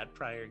from that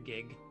prior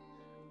gig,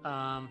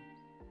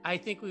 I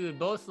think we would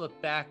both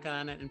look back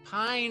on it and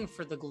pine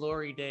for the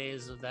glory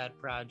days of that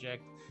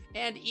project,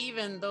 and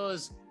even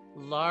those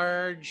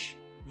large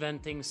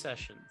venting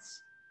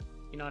sessions.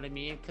 You know what I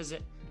mean? Because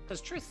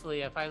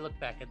truthfully, if I look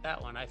back at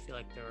that one, I feel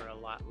like there were a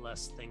lot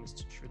less things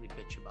to truly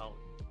bitch about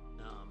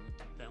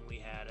than we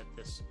had at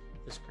this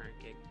current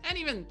gig. And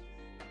even,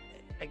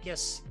 I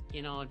guess,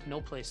 you know,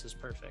 no place is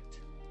perfect,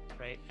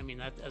 right? I mean,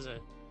 that, as a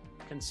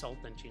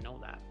consultant, you know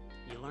that.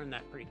 You learn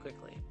that pretty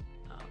quickly.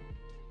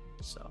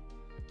 So.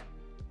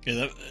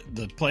 Yeah,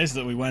 the place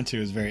that we went to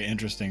is very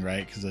interesting,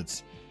 right?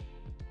 Because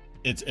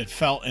it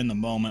felt in the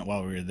moment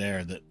while we were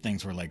there that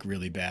things were like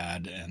really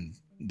bad, and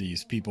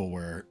these people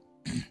were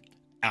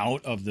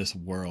out of this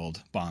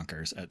world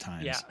bonkers at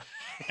times. Yeah.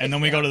 And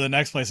then we go to the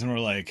next place and we're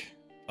like,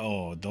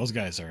 oh, those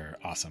guys are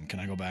awesome. Can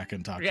I go back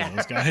and talk to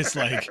those guys?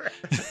 Like,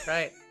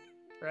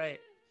 right.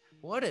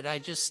 What did I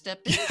just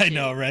step into? I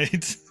know,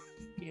 right?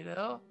 You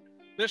know?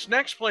 This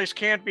next place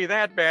can't be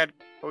that bad.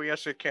 Oh,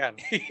 yes, it can.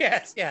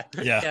 Yes, yeah.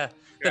 Yeah.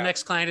 The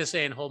next client is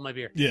saying, hold my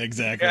beer. Yeah,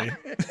 exactly.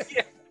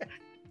 Yeah.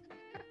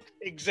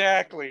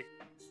 Exactly.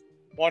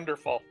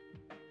 Wonderful.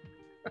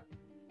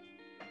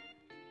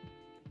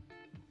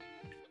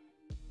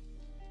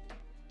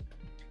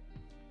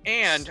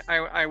 And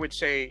I would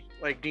say,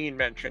 like Dean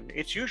mentioned,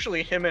 it's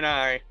usually him and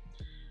I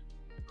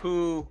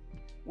who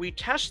we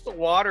test the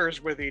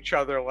waters with each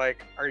other.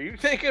 Like, are you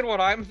thinking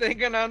what I'm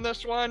thinking on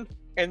this one?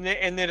 And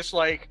then it's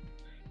like,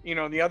 you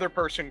know, the other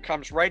person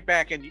comes right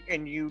back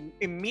and you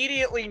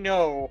immediately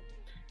know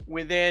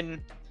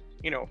within,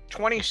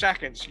 20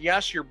 seconds,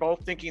 yes, you're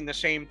both thinking the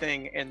same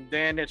thing. And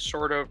then it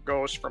sort of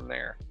goes from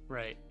there.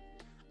 Right.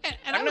 And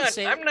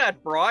I'm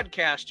not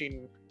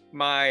broadcasting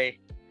my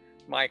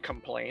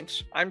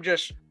complaints. I'm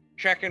just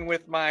checking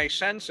with my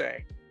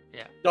sensei.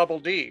 Yeah. Double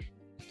D.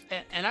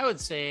 And I would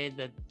say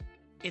that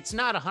it's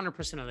not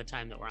 100% of the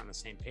time that we're on the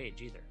same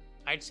page either.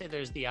 I'd say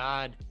there's the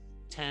odd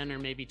 10 or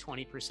maybe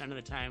 20% of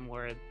the time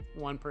where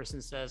one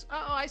person says,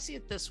 oh, I see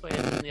it this way.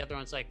 And then the other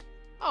one's like,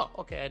 oh,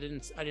 okay, I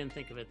didn't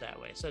think of it that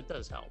way. So it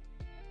does help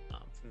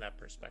from that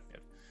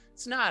perspective.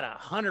 It's not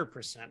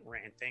 100%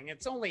 ranting.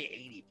 It's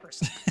only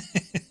 80%.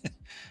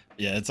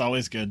 Yeah, it's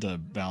always good to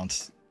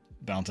bounce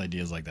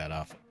ideas like that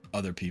off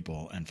other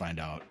people and find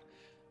out.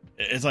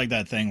 It's like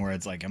that thing where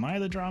it's like, am I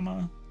the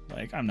drama?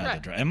 Like, I'm not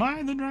the drama. Am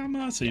I the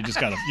drama? So you just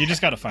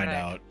gotta find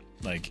out,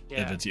 like,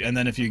 if it's you. And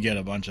then if you get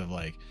a bunch of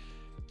like,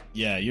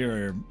 yeah,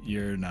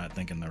 you're not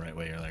thinking the right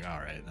way, you're like, all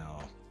right,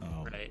 now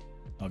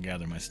I'll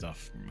gather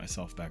myself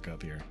back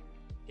up here.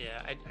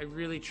 Yeah, I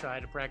really try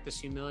to practice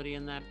humility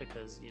in that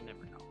because you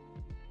never know.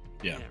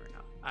 Yeah. You never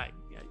know. I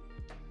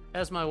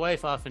as my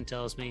wife often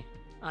tells me,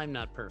 I'm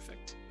not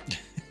perfect.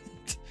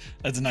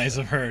 That's nice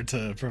of her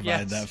to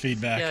provide that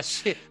feedback.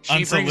 Yes,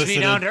 she brings me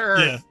down to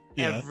earth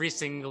every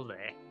single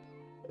day.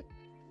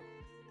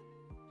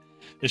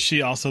 Is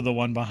she also the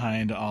one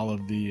behind all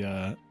of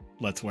the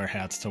let's wear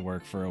hats to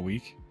work for a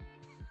week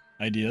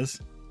ideas?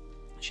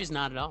 She's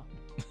not at all.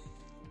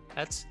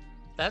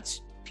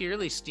 That's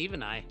purely Steve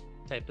and I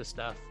type of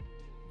stuff,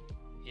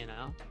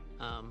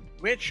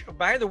 Which,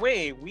 by the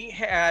way, we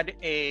had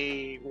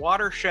a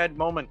watershed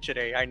moment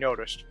today, I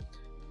noticed.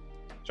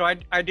 So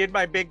I did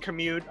my big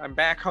commute. I'm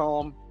back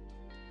home.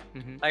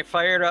 Mm-hmm. I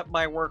fired up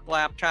my work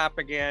laptop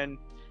again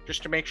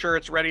just to make sure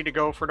it's ready to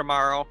go for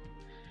tomorrow.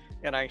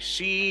 And I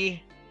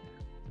see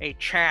a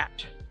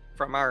chat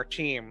from our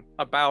team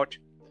about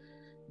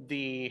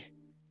the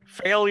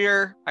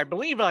failure, I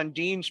believe on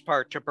Dean's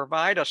part, to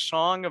provide a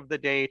song of the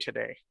day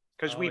today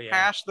because we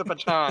passed the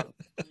baton.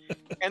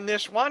 And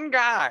this one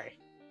guy,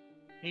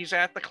 he's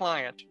at the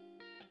client.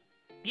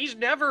 He's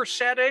never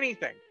said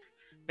anything,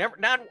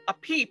 not a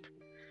peep.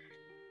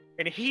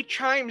 And he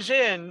chimes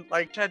in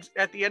like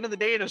at the end of the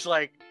day and is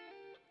like,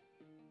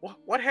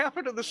 what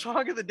happened to the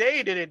song of the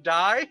day? Did it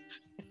die?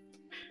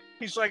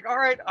 He's like, all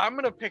right, I'm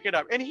going to pick it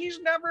up. And he's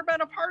never been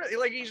a part of it.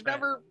 Like, he's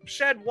never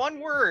said one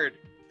word.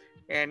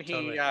 And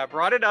he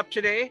brought it up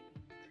today.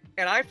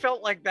 And I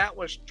felt like that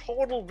was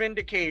total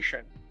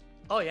vindication.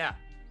 Oh, yeah.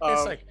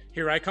 It's like,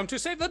 here I come to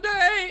save the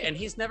day. And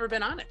he's never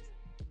been on it.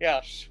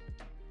 Yes.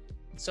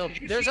 So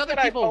there's other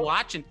people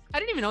watching. I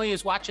didn't even know he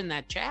was watching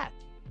that chat.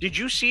 Did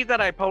you see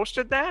that I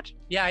posted that?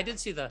 Yeah, I did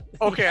see the.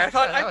 Okay, I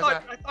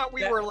thought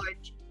we were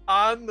like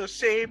on the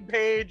same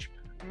page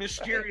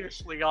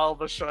mysteriously all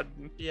of a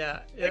sudden. Yeah.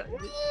 Like,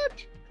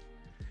 what?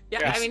 Yeah,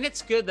 yes. I mean,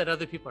 it's good that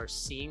other people are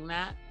seeing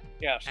that.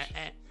 Yes.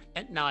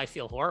 And now I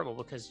feel horrible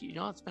because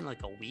it's been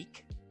like a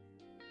week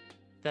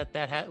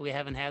that we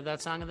haven't had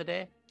that song of the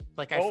day.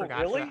 Like I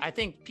forgot. Really? I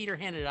think Peter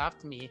handed it off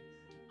to me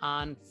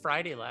on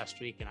Friday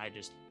last week, and I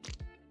just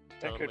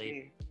that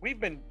totally. We've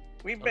been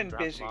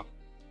busy.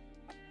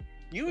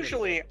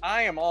 Usually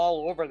I am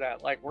all over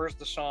that. Like, where's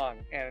the song?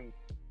 And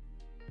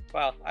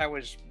well, I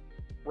was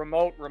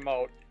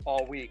remote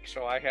all week,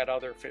 so I had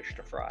other fish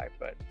to fry.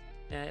 But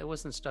yeah, it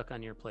wasn't stuck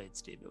on your plate,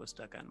 Steve. It was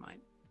stuck on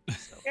mine.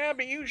 So. Yeah,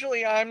 but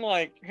usually I'm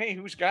like, hey,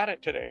 who's got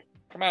it today?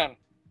 Come on.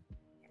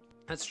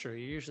 That's true.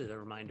 You're usually the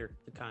reminder,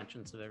 the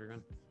conscience of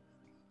everyone.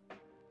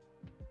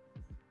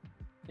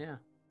 Yeah.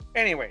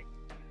 Anyway,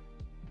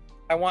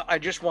 I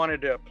just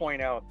wanted to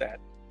point out that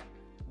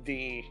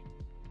the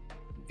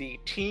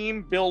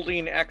team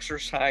building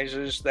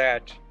exercises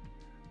that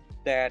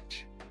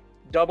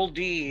Double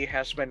D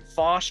has been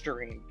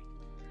fostering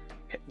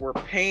were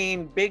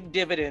paying big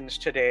dividends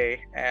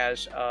today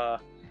as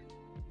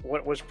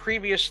what was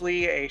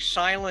previously a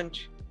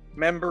silent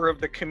member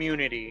of the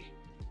community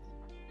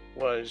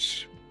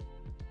was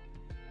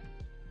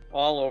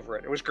all over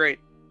it. It was great.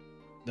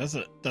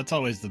 That's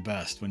always the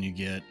best when you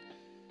get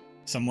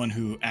someone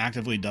who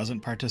actively doesn't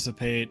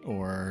participate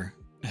or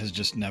has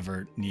just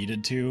never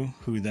needed to,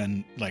 who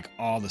then like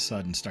all of a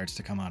sudden starts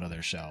to come out of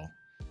their shell.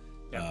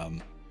 Yep.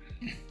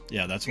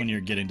 Yeah, that's when you're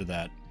getting to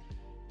that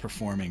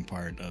performing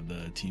part of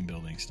the team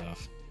building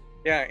stuff.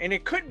 Yeah, and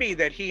it could be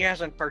that he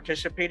hasn't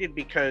participated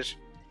because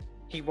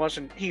he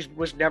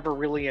was never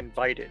really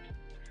invited,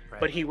 Right.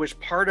 but he was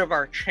part of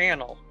our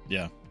channel.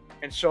 Yeah.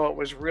 And so it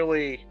was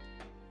really,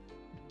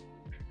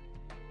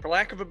 for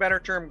lack of a better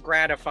term,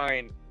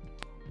 gratifying.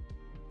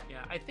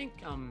 Yeah, I think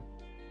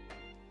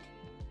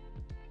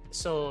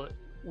so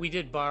we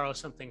did borrow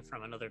something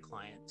from another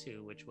client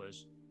too, which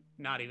was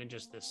not even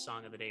just this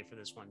song of the day for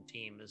this one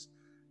team. Is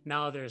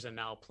now there's a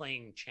now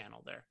playing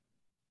channel there,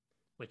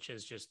 which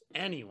is just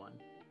anyone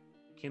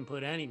can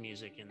put any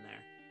music in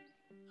there.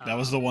 That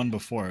was the one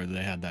before.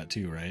 They had that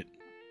too, right?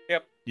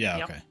 Yep. Yeah.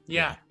 Yep. Okay.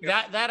 Yeah,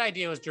 that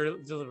idea was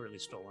deliberately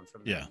stolen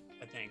from them. Yeah.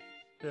 I think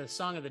the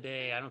song of the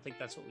day. I don't think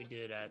that's what we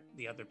did at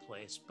the other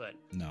place, but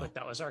No. but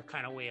that was our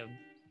kind of way of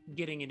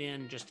getting it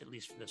in, just at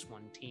least for this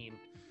one team.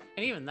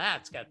 And even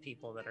that's got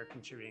people that are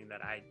contributing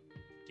that I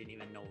didn't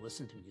even know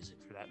listen to music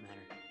for that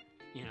matter.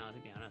 You know, to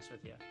be honest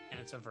with you. And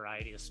it's a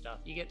variety of stuff.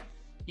 You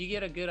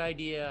get a good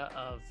idea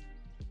of.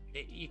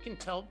 You can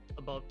tell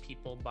about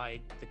people by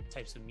the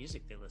types of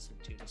music they listen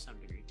to some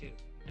degree too.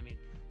 I mean,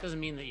 it doesn't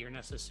mean that you're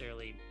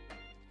necessarily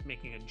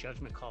making a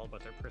judgment call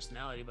about their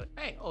personality, but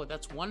hey,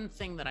 that's one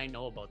thing that I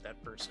know about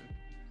that person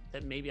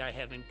that maybe I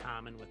have in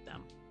common with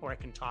them, or I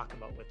can talk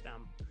about with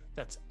them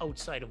that's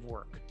outside of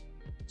work.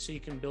 So you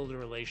can build a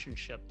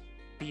relationship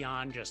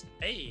beyond just,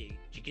 hey,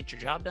 did you get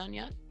your job done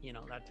yet? You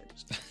know, that type of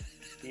stuff.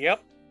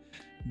 Yep.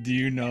 Do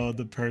you know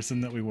the person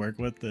that we work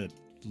with that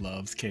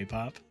loves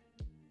K-pop?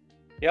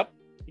 Yep.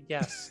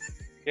 Yes.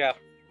 Yeah.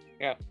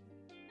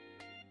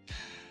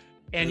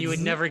 And you would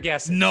never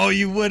guess it. No,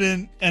 you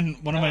wouldn't.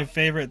 And one of my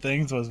favorite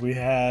things was we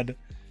had,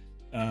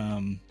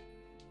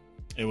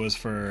 it was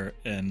for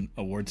an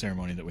award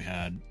ceremony that we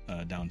had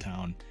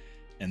downtown,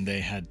 and they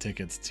had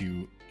tickets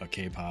to a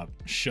K-pop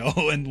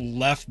show and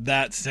left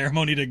that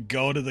ceremony to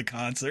go to the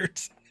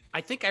concerts.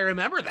 I think I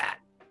remember that.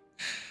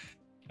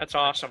 That's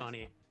awesome. That's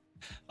funny.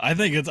 I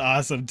think it's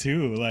awesome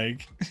too,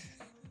 like,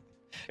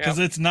 because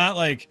it's not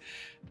like,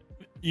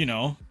 you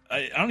know,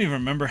 I don't even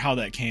remember how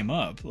that came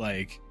up,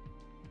 like,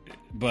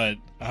 but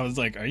I was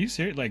like, are you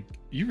serious? Like,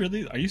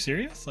 are you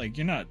serious? Like,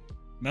 you're not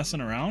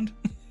messing around?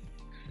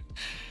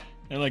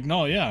 They're like,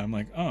 no, yeah. I'm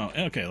like, oh,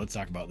 okay, let's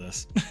talk about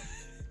this.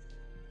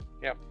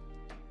 Yep.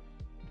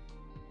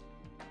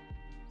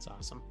 It's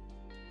awesome.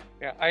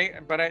 Yeah,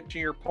 but to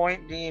your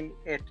point, Dean,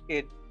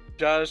 it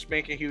does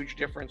make a huge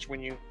difference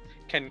when you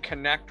can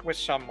connect with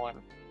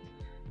someone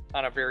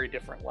on a very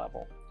different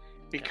level.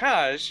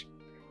 Because,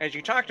 as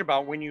you talked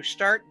about, when you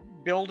start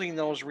building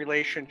those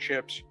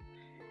relationships,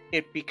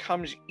 it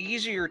becomes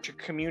easier to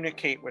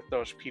communicate with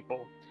those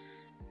people,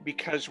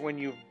 because when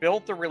you've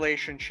built the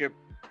relationship,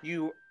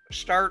 you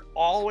start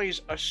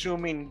always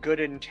assuming good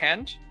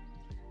intent.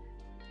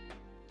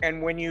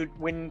 And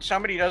when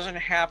somebody doesn't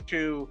have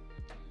to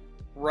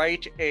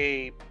write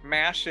a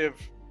massive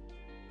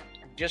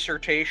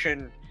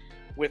dissertation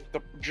with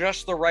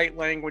just the right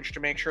language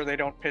to make sure they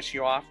don't piss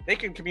you off, they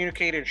can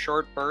communicate in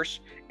short bursts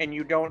and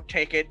you don't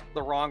take it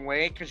the wrong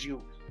way, because you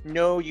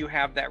know you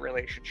have that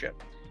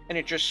relationship, and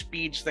it just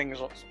speeds things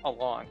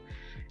along.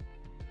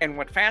 And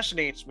what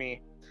fascinates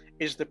me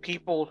is the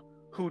people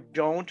who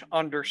don't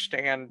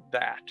understand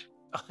that.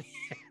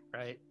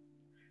 Right.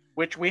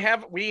 Which we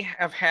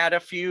have had a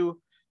few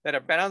that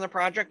have been on the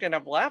project and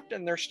have left,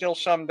 and there's still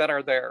some that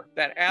are there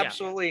that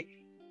absolutely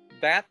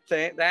that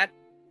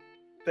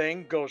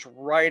thing goes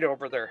right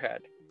over their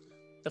head.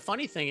 The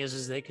funny thing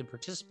is they could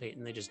participate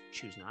and they just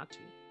choose not to.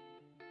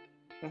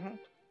 Mm-hmm.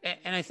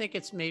 And I think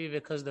it's maybe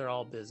because they're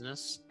all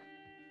business,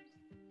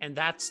 and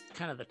that's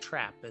kind of the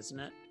trap, isn't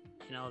it?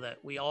 You know, that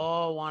we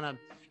all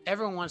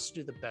everyone wants to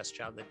do the best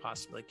job they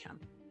possibly can,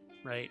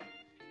 right?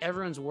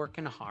 Everyone's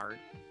working hard.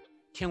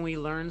 Can we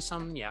learn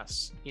some?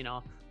 Yes, you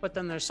know, but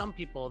then there's some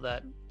people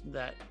that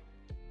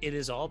it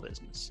is all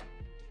business.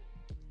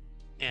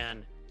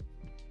 And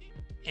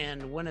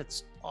when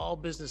it's all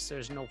business,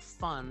 there's no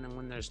fun. And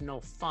when there's no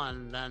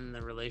fun, then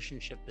the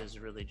relationship is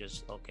really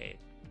just, okay,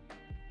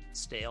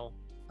 stale.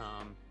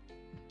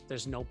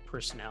 There's no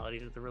personality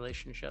to the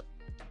relationship.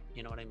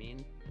 You know what I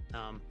mean?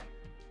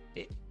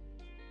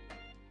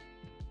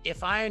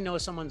 If I know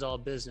someone's all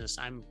business,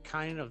 I'm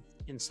kind of,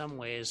 in some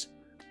ways,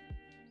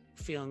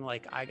 feeling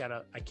like I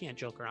can't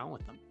joke around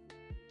with them.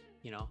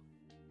 You know,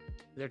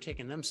 they're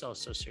taking themselves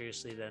so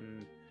seriously,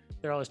 then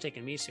they're always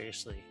taking me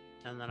seriously.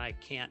 And then I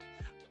can't.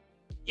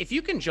 If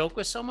you can joke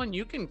with someone,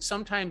 you can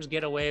sometimes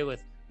get away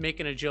with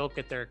making a joke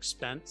at their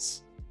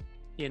expense,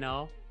 you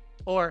know,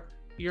 or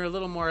you're a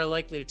little more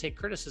likely to take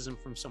criticism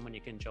from someone you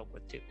can joke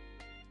with too.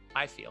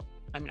 I feel.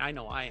 I mean, I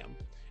know I am.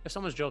 If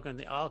someone's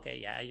joking, oh, okay,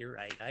 yeah, you're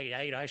right.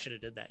 I should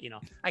have did that. You know,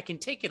 I can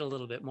take it a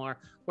little bit more.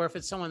 Where if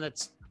it's someone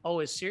that's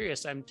always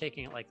serious, I'm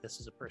taking it like this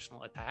is a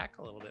personal attack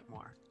a little bit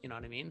more. You know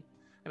what I mean?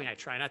 I mean, I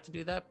try not to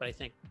do that, but I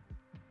think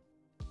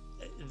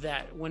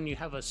that when you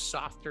have a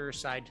softer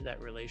side to that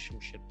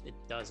relationship, it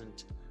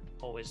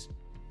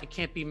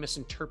can't be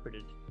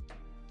misinterpreted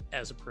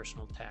as a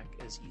personal attack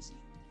as easy.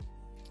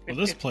 Well,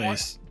 this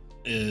place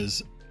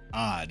is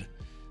odd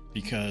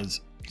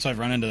because, so I've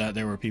run into that.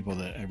 There were people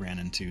that I ran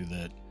into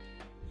that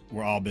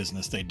were all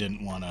business. They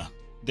didn't want to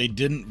they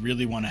didn't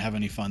really want to have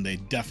any fun. They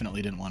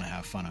definitely didn't want to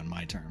have fun on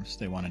my terms.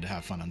 They wanted to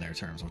have fun on their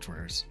terms, which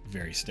was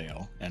very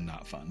stale and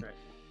not fun.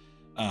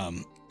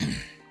 Right.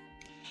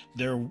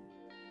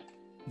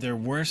 There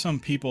were some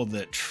people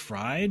that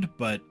tried,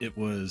 but it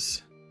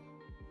was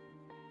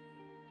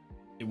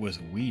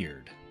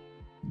weird.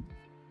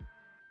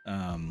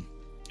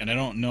 And I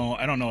don't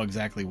know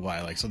exactly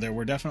why. Like, so there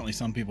were definitely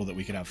some people that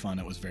we could have fun.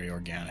 It was very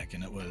organic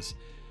and it was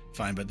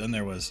fine. But then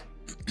there was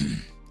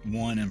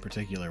one in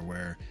particular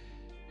where,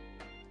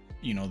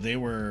 you know, they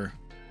were,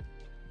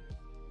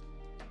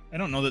 I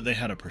don't know that they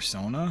had a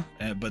persona,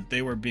 but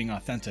they were being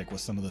authentic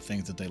with some of the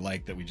things that they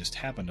liked that we just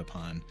happened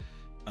upon.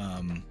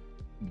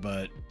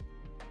 But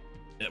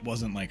it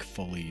wasn't like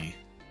fully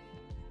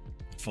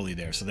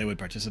there. So they would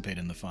participate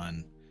in the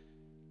fun,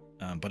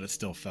 but it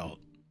still felt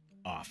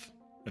off,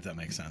 if that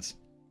makes sense.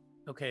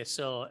 Okay,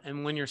 so,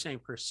 and when you're saying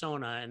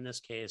persona, in this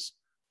case,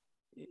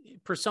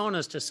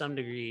 personas to some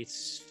degree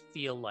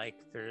feel like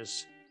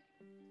there's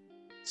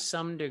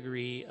some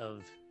degree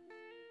of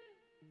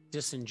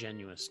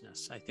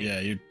disingenuousness, I think.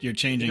 Yeah, you're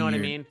changing. You know what I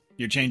mean?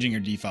 You're changing your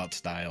default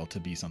style to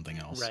be something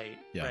else. Right.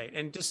 Yeah. Right.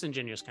 And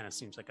disingenuous kind of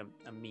seems like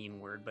a mean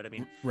word, but I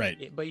mean,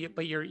 right. But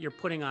you're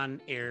putting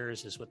on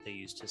airs, is what they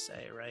used to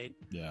say, right?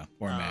 Yeah,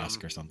 or a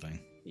mask or something.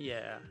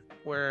 Yeah,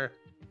 where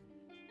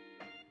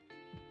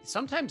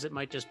sometimes it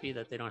might just be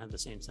that they don't have the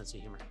same sense of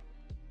humor.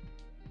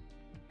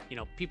 You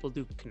know, people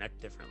do connect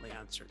differently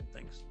on certain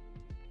things.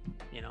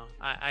 You know,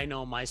 I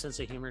know my sense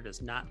of humor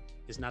is not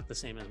the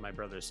same as my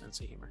brother's sense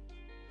of humor.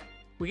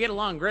 We get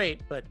along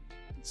great, but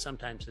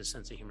sometimes his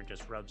sense of humor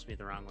just rubs me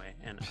the wrong way,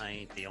 and I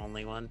ain't the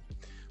only one.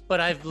 But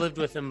I've lived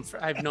with him.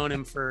 I've known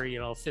him for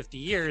 50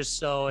 years,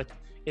 so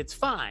it's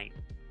fine.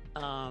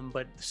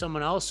 But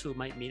someone else who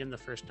might meet him the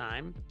first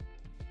time,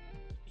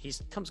 he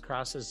comes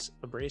across as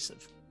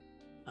abrasive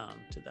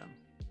to them.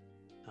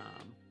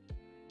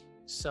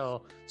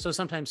 So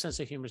sometimes sense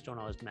of humors don't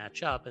always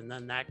match up, and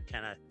then that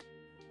kind of,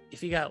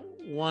 if you got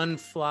one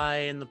fly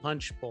in the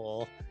punch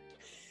bowl,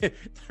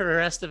 the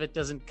rest of it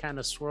doesn't kind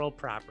of swirl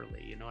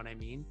properly. You know what I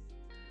mean?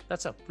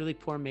 That's a really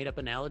poor made up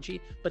analogy,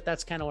 but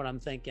that's kind of what I'm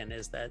thinking,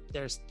 is that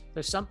there's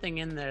something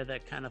in there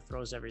that kind of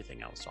throws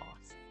everything else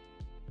off.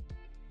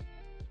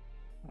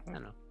 I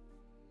don't know.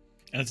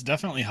 And it's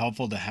definitely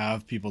helpful to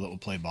have people that will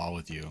play ball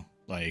with you.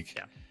 Like,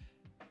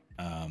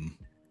 yeah.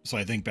 So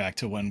I think back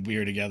to when we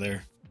were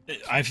together,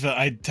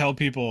 I tell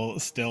people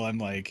still, I'm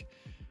like,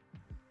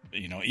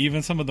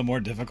 even some of the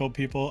more difficult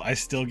people, I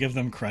still give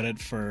them credit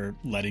for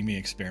letting me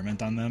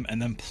experiment on them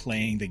and then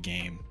playing the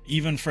game,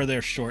 even for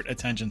their short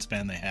attention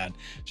span they had.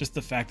 Just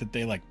the fact that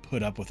they like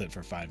put up with it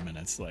for 5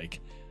 minutes,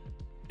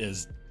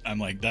 I'm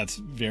like, that's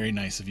very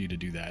nice of you to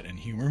do that and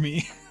humor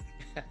me.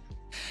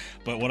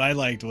 But what I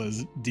liked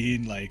was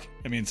Dean,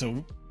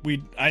 so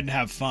I'd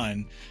have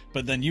fun,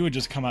 but then you would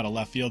just come out of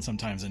left field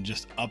sometimes and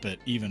just up it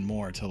even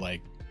more to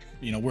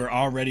we're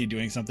already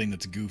doing something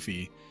that's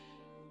goofy.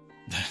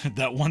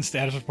 That one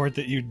status report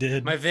that you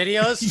did. My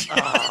videos?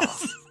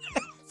 Yes. Oh.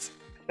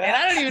 And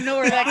I don't even know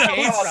where that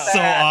came from. So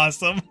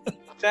awesome.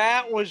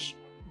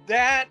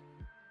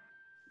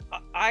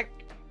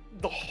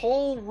 The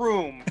whole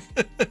room.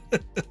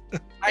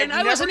 And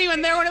I wasn't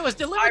even there when it was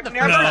delivered. I've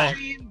never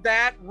seen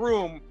that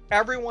room.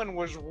 Everyone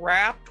was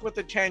wrapped with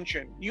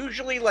attention.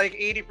 Usually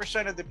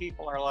 80% of the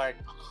people are like,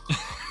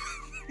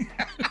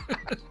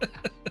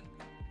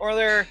 or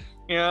they're,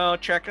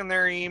 checking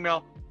their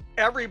email.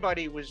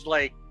 Everybody was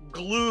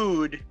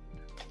glued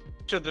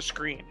to the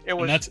screen. It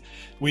was.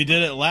 We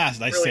did it last.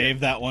 Brilliant. I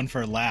saved that one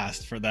for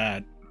last for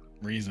that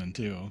reason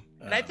too.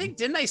 And I think,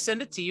 didn't I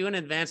send it to you in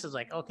advance? I was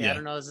like, okay, yeah. I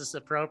don't know, is this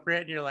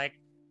appropriate? And you're like,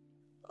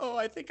 oh,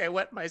 I think I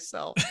wet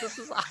myself. This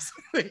is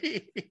awesome.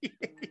 I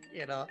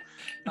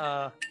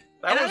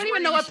don't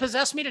even know what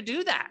possessed me to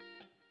do that.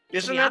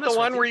 Isn't that the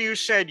one where you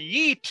said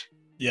yeet?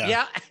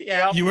 Yeah.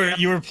 Yeah. You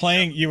were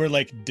playing. You were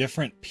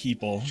different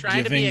people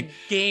trying to be a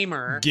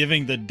gamer,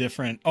 giving the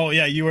different. Oh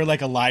yeah, you were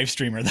like a live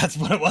streamer. That's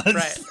what it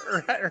was.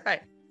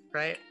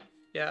 Right.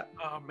 Yeah.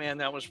 Oh man,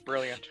 that was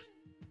brilliant.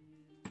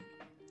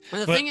 And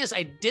the thing is,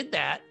 I did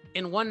that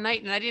in one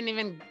night, and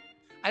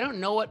I don't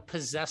know what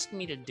possessed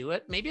me to do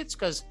it. Maybe it's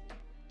because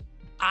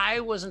I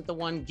wasn't the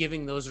one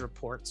giving those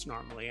reports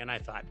normally, and I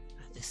thought,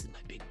 this is my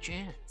big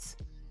chance.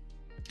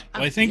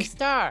 I think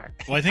star.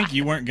 Well, I think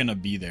you weren't gonna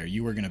be there.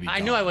 You were gonna be. I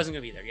knew I wasn't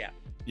gonna be there. Yeah.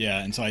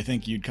 Yeah, and so I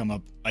think you'd come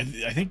up. I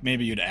think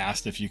maybe you'd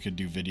asked if you could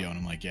do video, and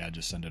I'm like, yeah,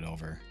 just send it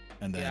over.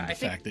 And then I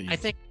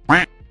think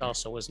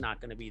also was not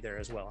going to be there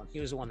as well, and he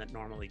was the one that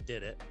normally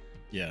did it.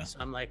 Yeah. So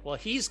I'm like, well,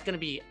 he's going to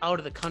be out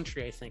of the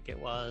country, I think it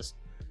was,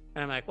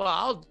 and I'm like, well,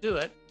 I'll do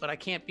it, but I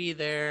can't be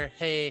there.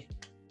 Hey,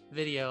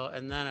 video.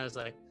 And then I was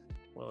like,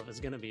 well, if it's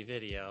going to be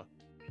video.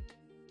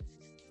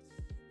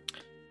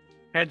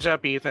 Heads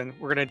up, Ethan.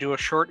 We're going to do a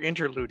short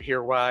interlude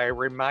here while I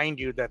remind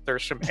you that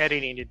there's some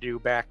editing to do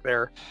back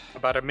there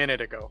about a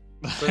minute ago.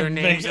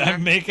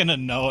 I'm making a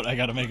note. I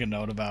got to make a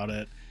note about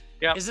it.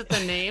 Yeah. Is it the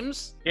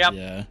names? Yep.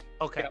 Yeah.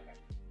 Okay. Yep.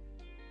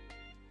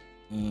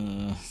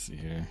 Let's see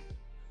here.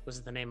 Was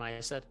it the name I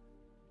said?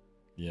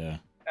 Yeah.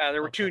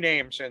 There were two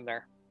names in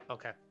there.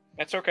 Okay.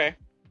 That's okay.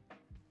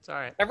 It's all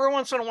right. Every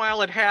once in a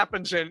while it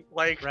happens, and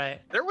like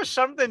Right. there was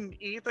something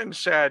Ethan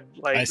said.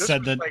 Like I this said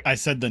was, that like, I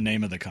said the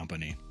name of the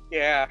company.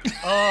 yeah,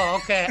 Oh,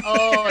 okay.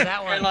 Oh,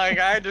 that one. and like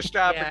I had to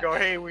stop Yeah. and go,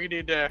 hey, we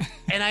need to.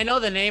 And I know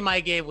the name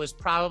I gave was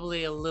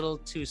probably a little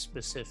too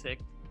specific.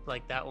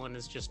 Like that one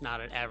is just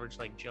not an average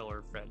like Joe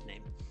or Fred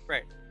name.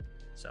 Right.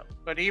 So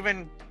But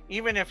even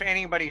if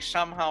anybody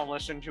somehow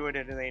listened to it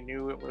and they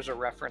knew it was a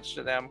reference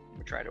to them,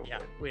 we try to yeah,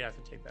 avoid. we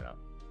have to take that out.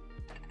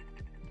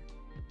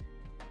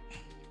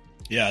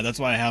 Yeah, that's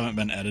why I haven't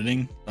been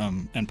editing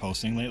and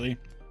posting lately.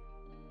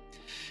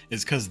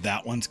 Is because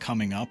that one's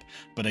coming up,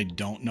 but I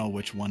don't know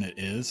which one it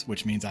is,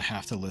 which means I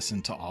have to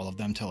listen to all of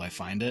them till I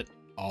find it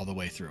all the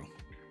way through.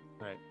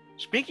 Right.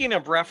 Speaking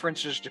of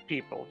references to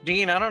people,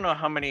 Dean, I don't know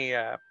how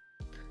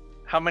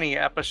many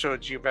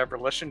episodes you've ever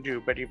listened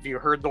to, but have you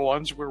heard the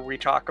ones where we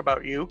talk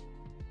about you?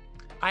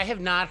 I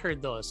have not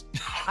heard those.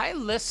 I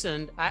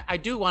listened. I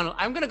do want to.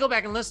 I'm going to go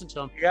back and listen to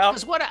them. Yeah.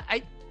 Because what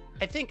I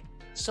think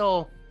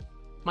so.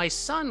 My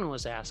son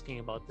was asking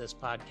about this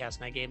podcast,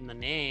 and I gave him the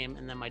name,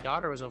 and then my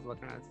daughter was over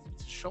looking at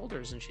his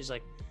shoulders, and she's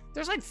like,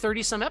 "There's like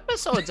 30 some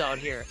episodes out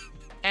here,"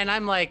 and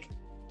I'm like,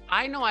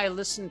 "I know I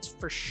listened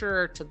for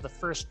sure to the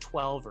first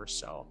 12 or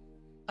so,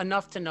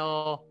 enough to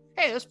know,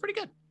 hey, that's pretty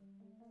good."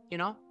 You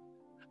know.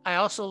 I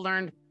also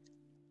learned.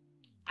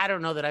 I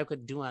don't know that I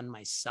could do on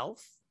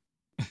myself.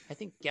 I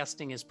think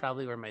guesting is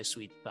probably where my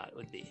sweet spot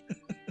would be.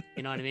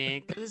 You know what I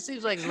mean? Because it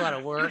seems like it's a lot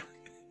of work.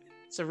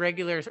 It's a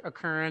regular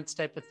occurrence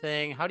type of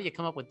thing. How do you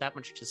come up with that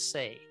much to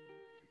say?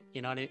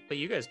 You know what I mean? But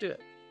you guys do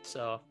it.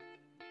 So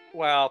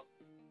Well,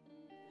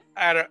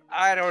 I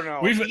don't know.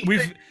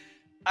 We've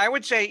I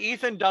would say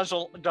Ethan does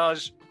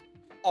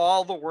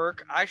all the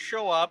work. I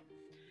show up,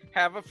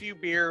 have a few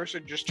beers,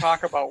 and just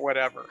talk about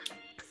whatever.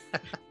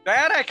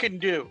 That I can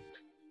do.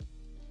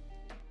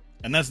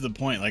 and that's the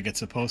point. Like it's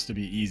supposed to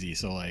be easy.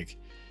 So like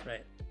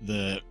right.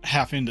 the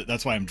half into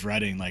that's why I'm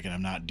dreading like and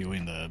I'm not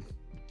doing the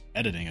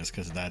editing is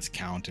because that's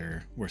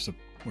counter. We're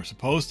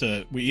supposed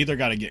to. We either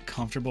got to get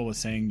comfortable with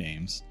saying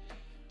names,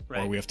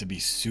 Right. or we have to be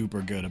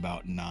super good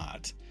about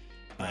not.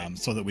 Right.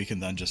 So that we can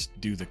then just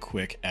do the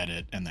quick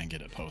edit and then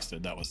get it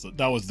posted. That was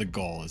the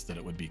goal, is that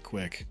it would be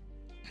quick,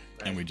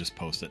 Right. and we just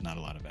post it, not a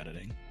lot of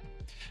editing.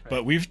 Right.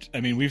 But we've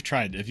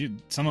tried.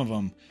 Some of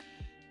them,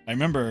 I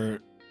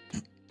remember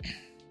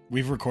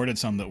we've recorded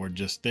some that were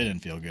just, they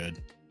didn't feel good.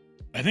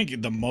 I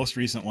think the most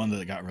recent one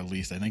that got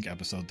released, I think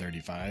episode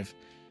 35.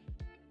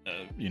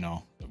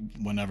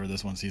 Whenever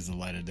this one sees the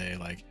light of day,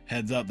 like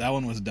heads up, that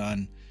one was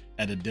done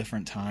at a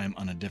different time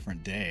on a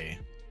different day.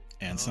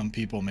 And some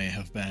people may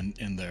have been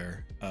in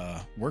their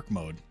work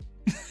mode.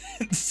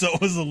 So it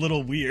was a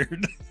little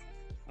weird.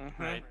 Mhm.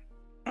 Right.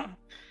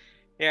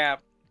 Yeah.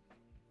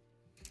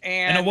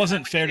 And it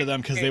wasn't fair to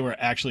them because they were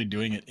actually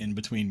doing it in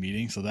between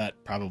meetings. So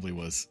that probably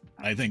was,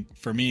 I think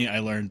for me, I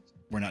learned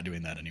we're not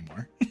doing that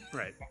anymore.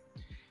 Right.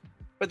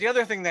 But the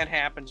other thing that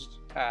happens,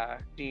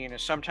 Dean,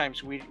 is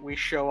sometimes we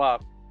show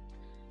up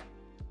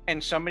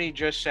and somebody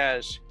just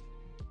says,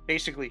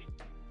 basically,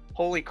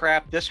 holy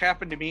crap, this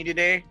happened to me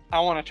today. I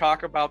want to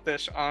talk about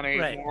this on a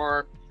Right.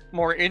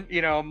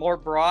 more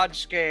broad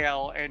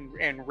scale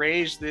and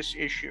raise this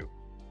issue.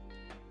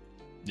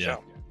 Yeah.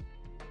 So,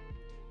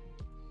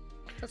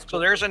 That's so cool.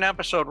 there's an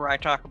episode where I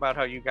talk about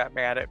how you got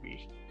mad at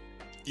me.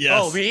 Yes.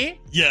 Oh, me?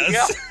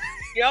 Yes.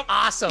 Yep.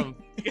 Awesome.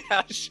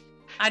 Yes.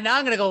 And now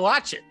I'm going to go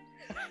watch it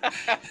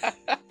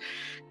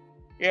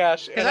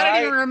Yes. because I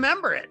didn't even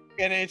remember it.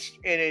 And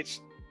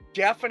it's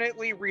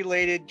definitely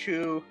related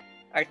to,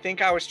 I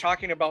think I was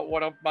talking about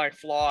one of my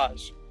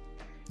flaws,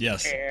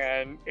 Yes.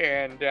 and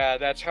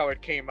that's how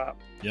it came up.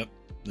 Yep.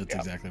 That's Yep.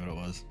 exactly what it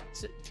was.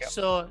 So, Yep.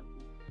 so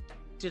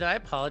did I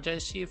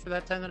apologize to you for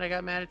that time that I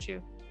got mad at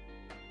you?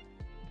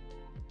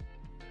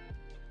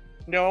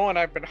 No, and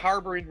I've been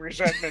harboring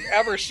resentment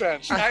ever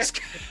since. I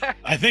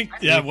I think,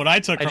 what I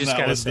took from just that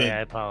gotta was say I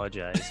that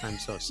apologize. I'm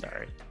so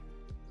sorry.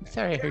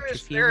 Sorry I hurt your there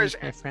feelings,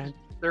 is- my friend.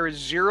 There is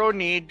zero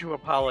need to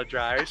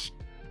apologize.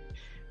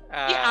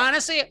 Yeah,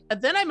 honestly,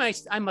 then I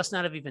must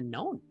not have even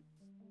known.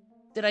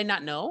 Did I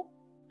not know,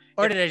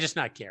 or did I just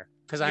not care?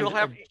 Because I'm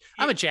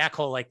a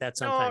jackhole like that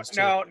sometimes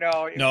too.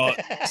 no,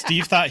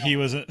 Steve thought he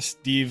was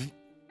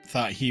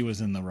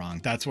in the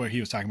wrong. That's where he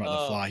was talking about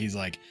the Oh. flaw. He's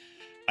like,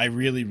 I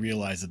really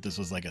realized that this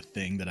was like a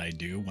thing that I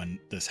do when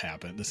this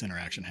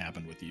interaction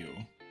happened with you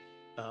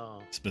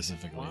Oh,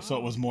 specifically. Wow. So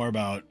it was more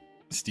about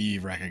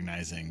Steve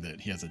recognizing that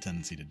he has a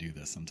tendency to do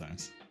this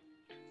sometimes.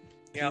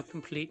 Yeah. you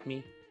complete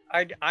me.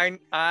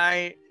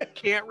 I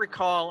can't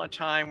recall a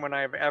time when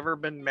I've ever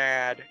been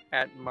mad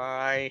at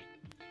my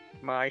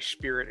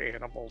spirit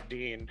animal,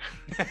 Dean.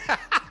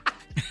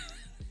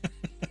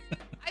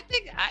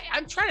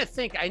 I'm trying to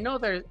think. I know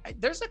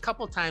there's a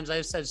couple times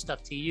I've said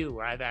stuff to you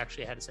where I've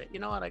actually had to say, you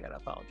know what, I gotta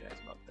apologize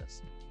about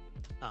this.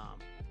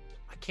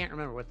 I can't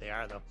remember what they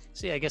are though.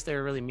 See, I guess they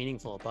were really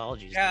meaningful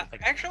apologies. Yeah,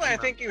 Like, actually, I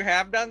think you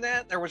have done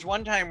that. There was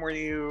one time where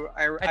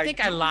I think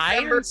I do lied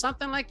remember- or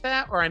something like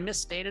that, or I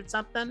misstated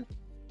something.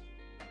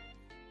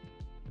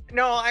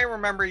 No, I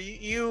remember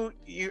you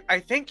I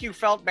think you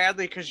felt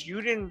badly because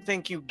you didn't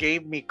think you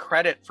gave me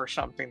credit for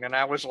something, and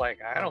I was like,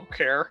 I don't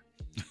care.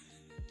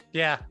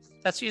 Yeah,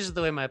 that's usually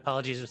the way my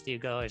apologies with you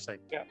go. It's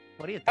like, Yeah.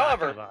 what are you talking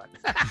However- about?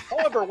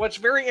 However, what's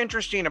very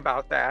interesting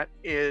about that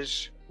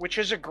is, which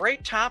is a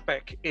great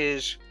topic,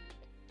 is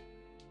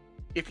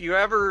if you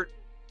ever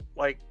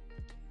like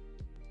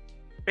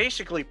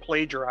basically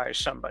plagiarize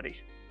somebody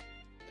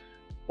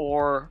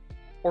or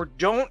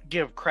don't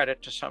give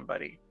credit to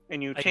somebody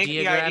and you take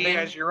Idea the idea grabbing?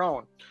 as your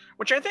own,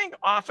 which I think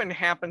often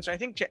happens, I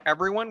think, to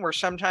everyone, where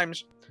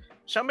sometimes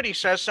somebody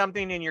says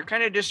something and you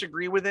kind of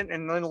disagree with it,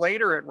 and then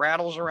later it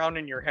rattles around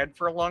in your head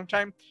for a long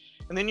time,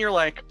 and then you're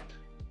like,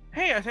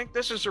 hey, I think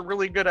this is a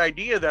really good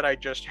idea that I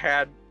just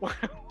had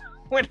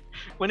when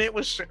it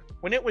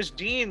was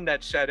Dean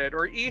that said it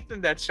or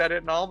Ethan that said it,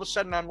 and all of a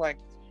sudden I'm like,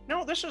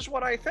 no, this is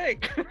what I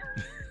think.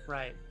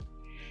 Right.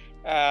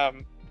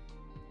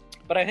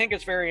 But I think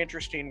it's very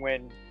interesting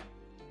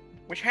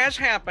which has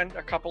happened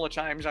a couple of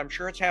times, I'm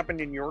sure it's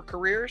happened in your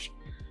careers,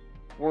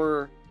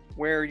 where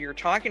you're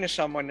talking to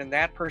someone and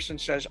that person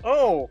says,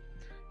 oh,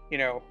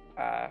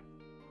 I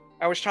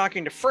was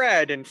talking to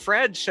Fred and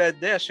Fred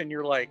said this, and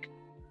you're like,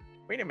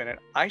 wait a minute,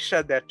 I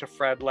said that to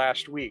Fred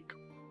last week.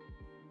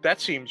 That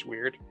seems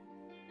weird.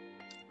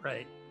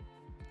 Right.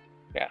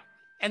 Yeah.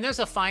 And there's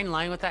a fine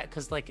line with that,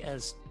 because like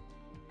as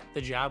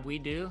the job we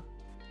do,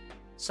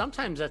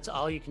 sometimes that's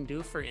all you can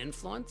do for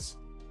influence.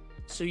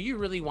 So you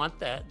really want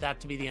that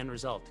to be the end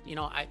result.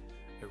 I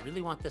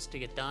really want this to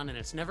get done, and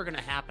it's never going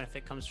to happen if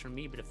it comes from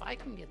me. But if I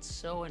can get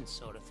so and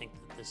so to think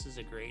that this is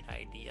a great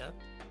idea,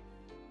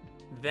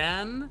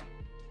 then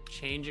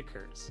change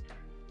occurs.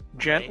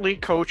 Gently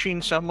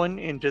coaching someone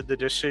into the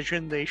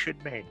decision they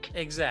should make.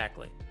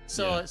 Exactly.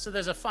 So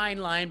there's a fine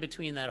line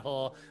between that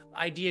whole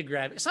idea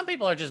grab. Some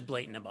people are just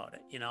blatant about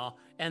it,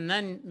 and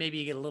then maybe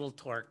you get a little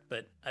torque,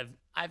 but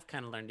I've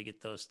kind of learned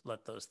to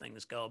let those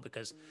things go,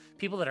 because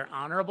people that are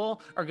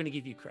honorable are going to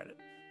give you credit.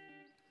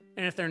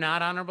 And if they're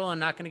not honorable and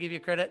not going to give you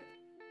credit,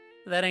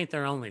 that ain't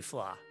their only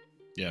flaw.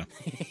 Yeah.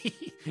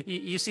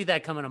 you see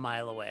that coming a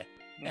mile away,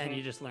 and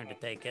you just learn to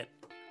take it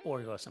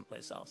or go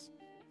someplace else.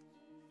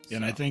 Yeah,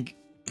 and I think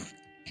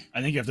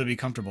you have to be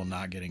comfortable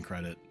not getting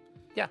credit.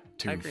 Yeah,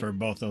 I agree. For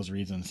both those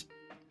reasons.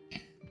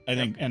 I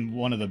think, and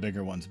one of the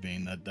bigger ones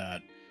being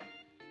that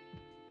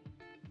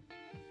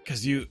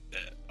because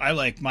I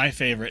like, my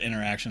favorite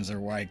interactions are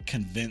where I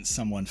convince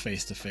someone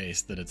face to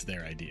face that it's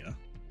their idea.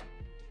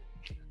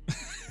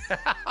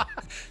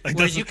 Like,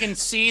 where you can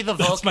see the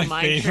that's my Vulcan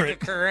mind trick favorite.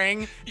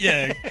 occurring.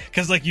 Yeah,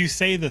 because like you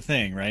say the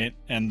thing, right,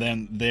 and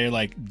then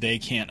they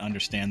can't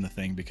understand the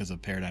thing because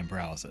of paradigm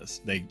paralysis.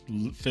 They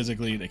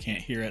physically, they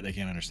can't hear it, they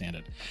can't understand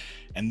it,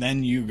 and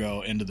then you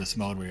go into this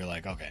mode where you're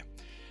like, okay,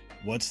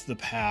 what's the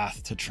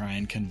path to try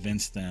and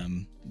convince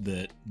them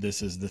that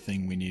this is the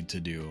thing we need to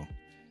do?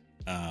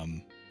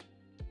 And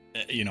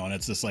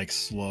it's this like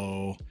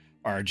slow,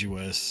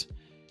 arduous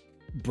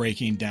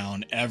breaking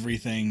down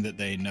everything that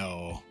they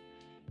know.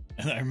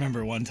 And I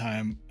remember one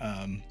time,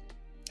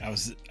 I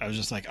was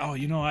just like, oh,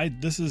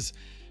 this is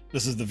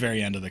the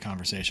very end of the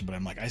conversation, but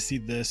I'm like, I see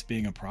this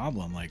being a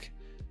problem. Like,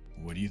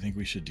 what do you think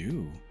we should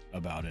do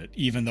about it?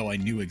 Even though I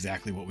knew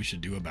exactly what we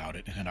should do about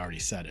it and had already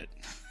said it.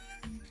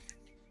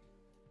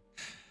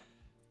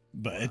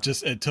 But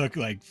it took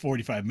like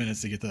 45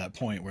 minutes to get to that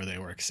point where they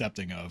were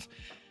accepting of,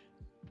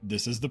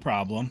 this is the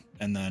problem,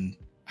 and then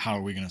how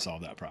are we going to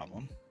solve that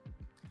problem?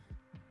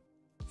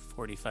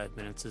 45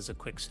 minutes is a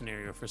quick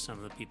scenario for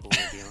some of the people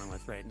we're dealing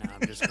with right now.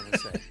 I'm just going to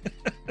say,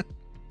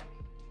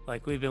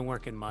 like, we've been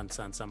working months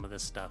on some of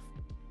this stuff.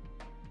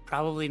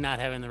 Probably not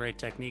having the right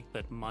technique,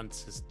 but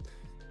months is,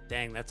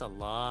 dang, that's a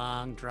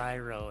long, dry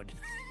road.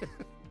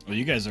 Well,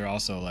 you guys are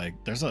also like,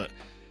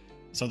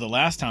 so the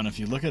last town, if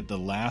you look at the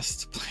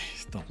last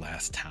place, the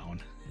last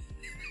town,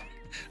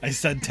 I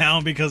said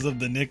town because of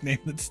the nickname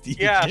that Steve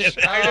Yes,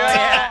 gave. I know.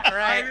 Yeah,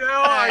 right. I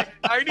know.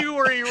 I knew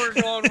where you were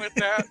going with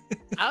that.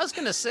 I was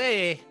going to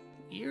say,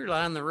 you're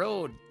on the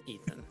road,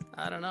 Ethan.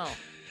 I don't know.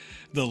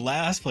 The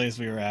last place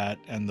we were at,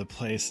 and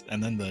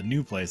then the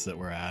new place that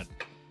we're at.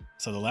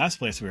 So the last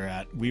place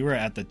we were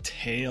at the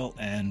tail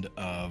end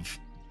of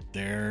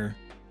their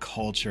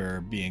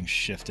culture being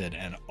shifted,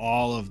 and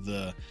all of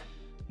the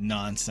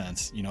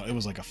nonsense, it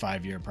was like a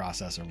 5-year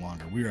process or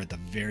longer. We were at the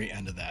very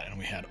end of that, and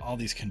we had all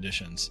these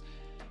conditions,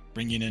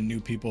 bringing in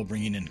new people,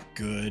 bringing in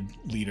good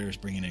leaders,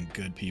 bringing in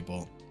good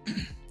people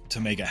to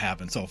make it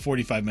happen. So a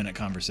 45-minute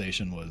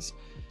conversation was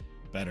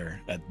better.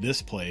 At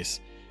this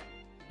place,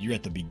 you're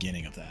at the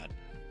beginning of that.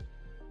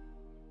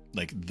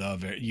 Like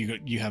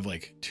you have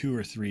like 2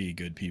 or 3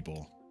 good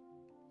people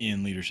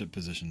in leadership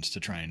positions to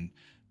try and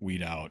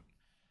weed out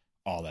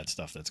all that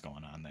stuff that's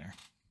going on there.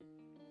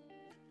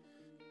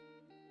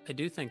 I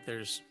do think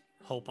there's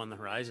hope on the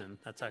horizon.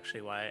 That's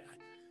actually why,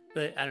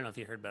 but I don't know if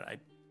you heard, but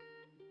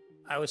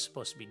I was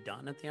supposed to be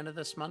done at the end of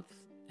this month,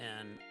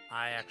 and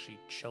I actually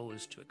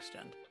chose to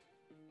extend,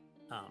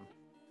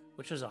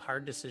 which was a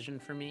hard decision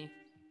for me.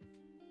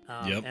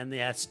 Yep. And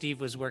yeah,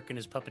 Steve was working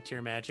his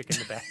puppeteer magic in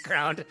the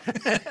background.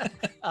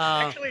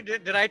 Actually,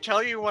 did I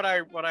tell you what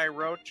I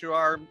wrote to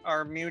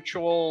our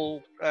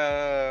mutual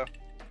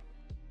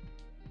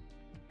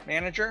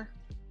manager?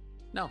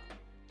 No.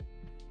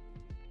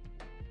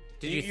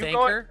 Did you You thank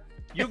go- her?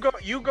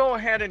 You go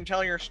ahead and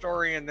tell your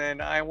story, and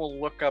then I will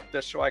look up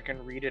this so I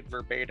can read it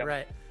verbatim.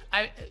 Right.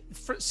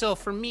 So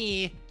for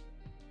me,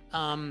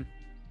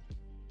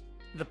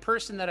 the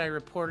person that I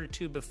reported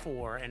to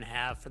before and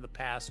have for the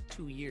past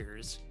 2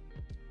 years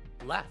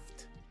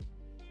left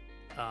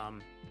a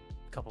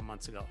couple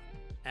months ago,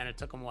 and it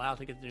took them a while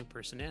to get the new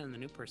person in, and the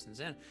new person's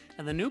in,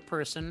 and the new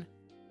person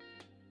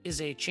is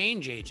a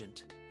change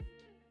agent.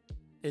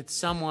 It's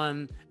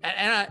someone,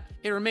 and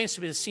it remains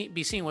to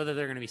be seen whether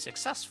they're going to be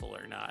successful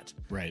or not.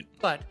 Right.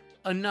 But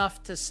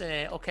enough to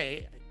say,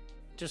 okay,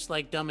 just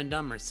like Dumb and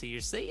Dumber, so you're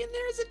saying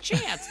there's a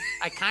chance.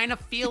 I kind of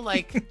feel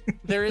like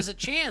there is a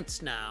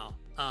chance now,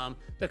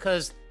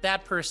 because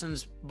that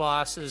person's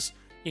boss is,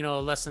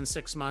 less than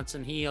 6 months,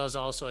 and he is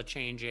also a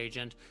change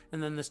agent.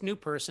 And then this new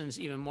person is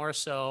even more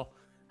so.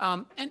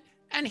 And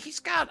he's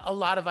got a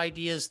lot of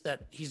ideas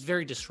that he's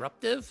very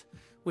disruptive,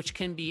 which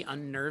can be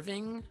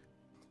unnerving,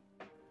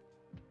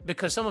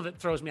 because some of it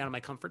throws me out of my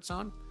comfort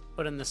zone.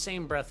 But in the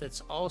same breath,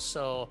 he's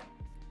also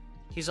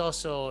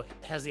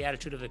has the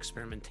attitude of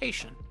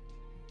experimentation.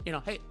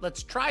 Hey,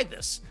 let's try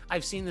this.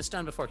 I've seen this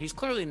done before. He's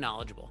clearly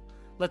knowledgeable.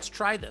 Let's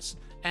try this.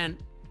 And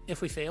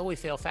if we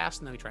fail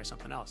fast, and then we try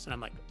something else. And I'm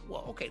like,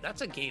 well, okay,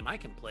 that's a game I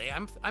can play.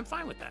 I'm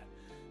fine with that.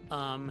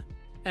 And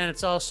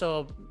it's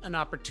also an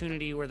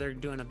opportunity where they're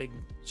doing a big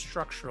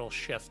structural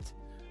shift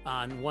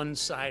on one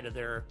side of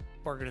their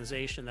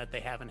organization that they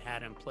haven't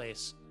had in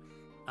place,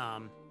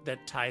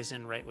 that ties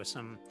in right with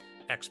some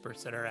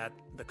experts that are at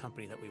the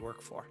company that we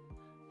work for.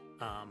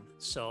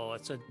 So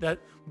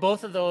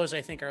both of those,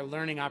 I think, are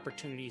learning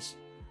opportunities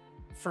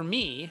for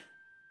me,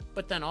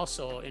 but then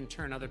also in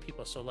turn other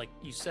people. So like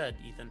you said,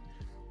 Ethan,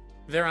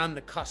 they're on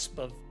the cusp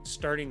of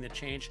starting the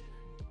change.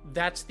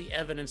 That's the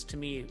evidence to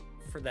me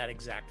for that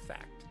exact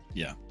fact.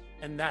 Yeah.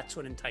 And that's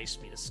what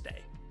enticed me to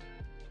stay.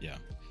 Yeah.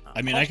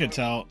 I mean, I could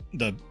tell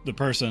the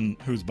person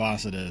whose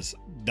boss it is,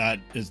 that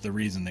is the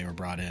reason they were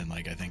brought in.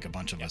 Like, I think a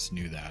bunch of us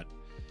knew that.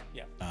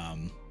 Yeah.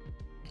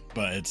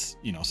 But it's,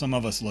 some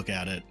of us look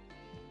at it,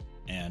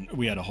 and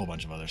we had a whole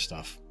bunch of other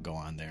stuff go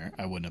on there.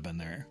 I wouldn't have been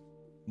there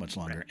much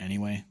longer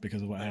anyway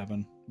because of what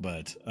happened.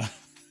 But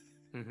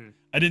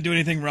I didn't do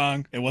anything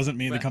wrong. It wasn't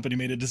me. The company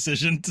made a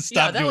decision to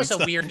stop. Yeah, that was a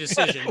weird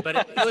decision, but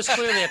it was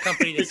clearly a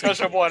company decision.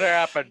 Because of what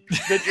happened.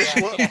 They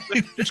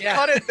just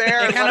cut it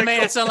there. They kind of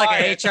made it sound like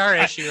an HR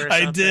issue or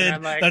something. I did.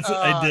 I'm like,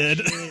 I did.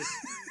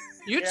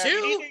 You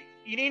too?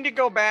 You need to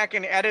go back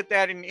and edit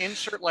that and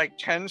insert like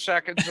 10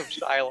 seconds of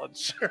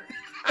silence.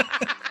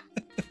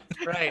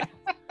 Right.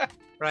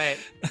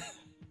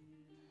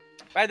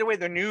 By the way,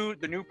 the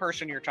new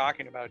person you're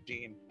talking about,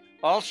 Dean,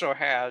 also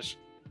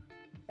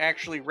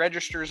actually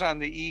registers on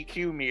the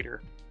EQ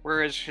meter,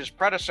 whereas his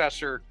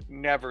predecessor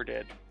never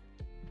did.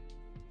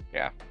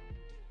 Yeah.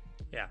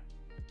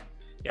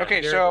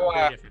 Okay,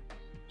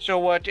 so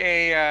what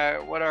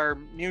our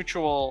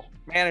mutual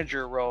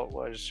manager wrote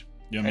was.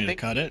 You want me to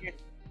cut it?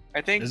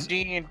 I think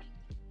Dean.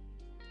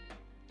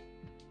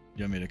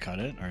 You want me to cut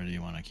it, or do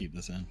you want to keep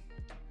this in?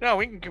 No,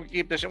 we can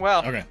keep this in.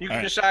 Well, okay. You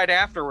can decide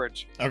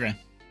afterwards. Okay.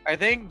 I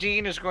think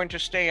Dean is going to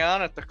stay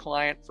on at the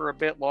client for a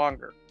bit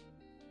longer.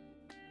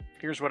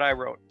 Here's what I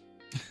wrote.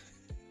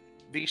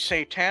 The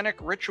satanic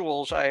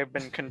rituals I have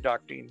been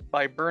conducting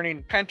by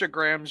burning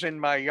pentagrams in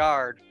my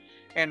yard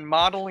and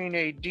modeling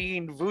a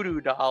Dean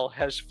voodoo doll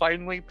has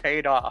finally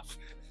paid off.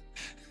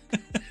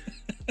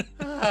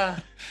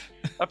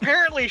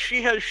 Apparently,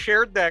 she has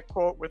shared that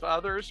quote with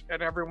others,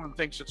 and everyone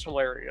thinks it's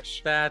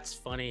hilarious. That's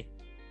funny.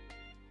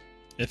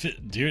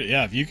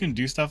 If you can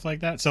do stuff like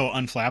that, so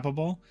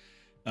unflappable,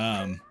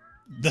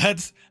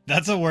 that's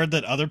a word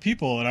that other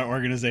people in our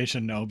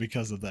organization know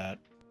because of that.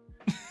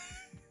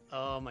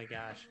 Oh my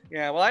gosh.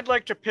 Yeah, well, I'd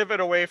like to pivot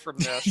away from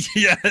this.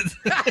 Yes.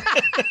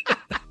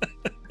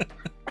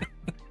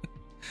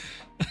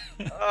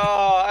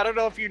 Oh, I don't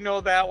know if you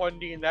know that one,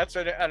 Dean. That's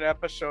an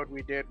episode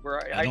we did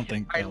where I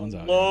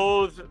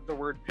loathe the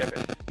word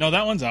pivot. No,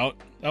 that one's out.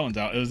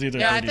 It was either.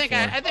 Yeah, I think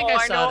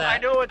I saw that. I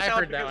know it's I out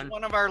heard that because one.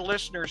 One of our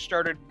listeners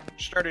started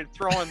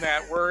throwing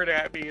that word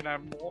at me, and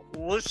I'm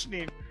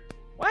listening.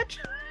 What?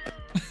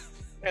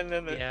 And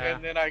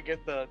then I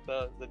get the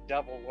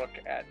devil look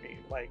at me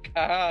like,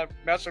 haha,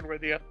 messing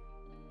with you.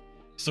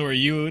 So are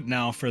you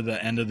now for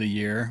the end of the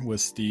year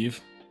with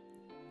Steve?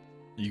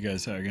 You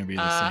guys are going to be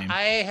the same.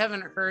 I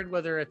haven't heard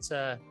whether it's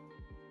a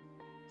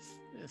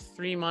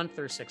 3 month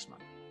or 6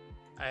 month.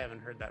 I haven't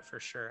heard that for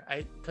sure.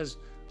 Because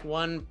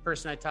one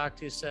person I talked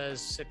to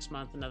says 6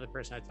 month, another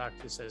person I talked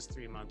to says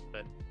 3 month.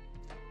 But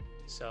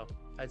so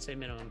I'd say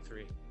minimum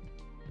 3.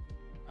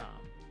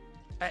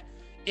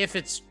 If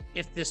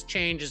this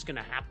change is going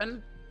to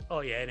happen, oh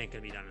yeah, it ain't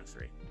going to be done in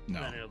 3.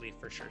 No. Then it'll be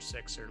for sure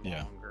 6 or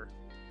longer,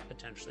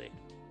 potentially.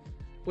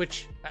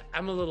 Which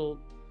I'm a little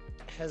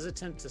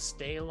hesitant to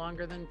stay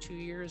longer than 2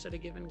 years at a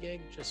given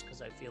gig, just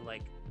because I feel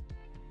like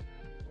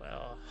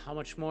well, how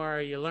much more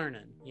are you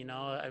learning? You know,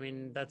 I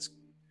mean, that's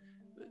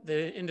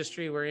the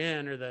industry we're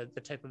in, or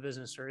the type of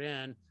business we're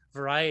in.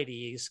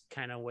 Variety is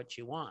kind of what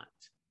you want,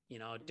 you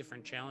know,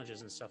 different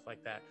challenges and stuff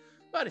like that.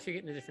 But if you're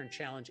getting a different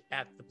challenge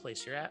at the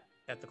place you're at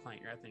the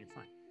client you're at, then you're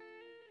fine.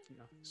 You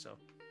know, so.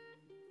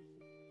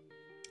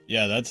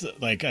 Yeah, that's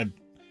like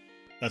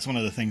that's one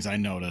of the things I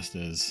noticed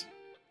is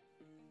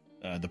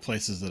the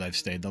places that I've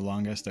stayed the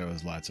longest, there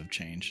was lots of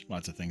change,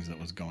 lots of things that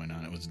was going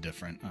on. It was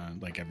different,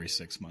 like every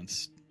 6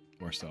 months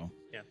or so.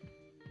 Yeah.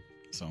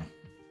 So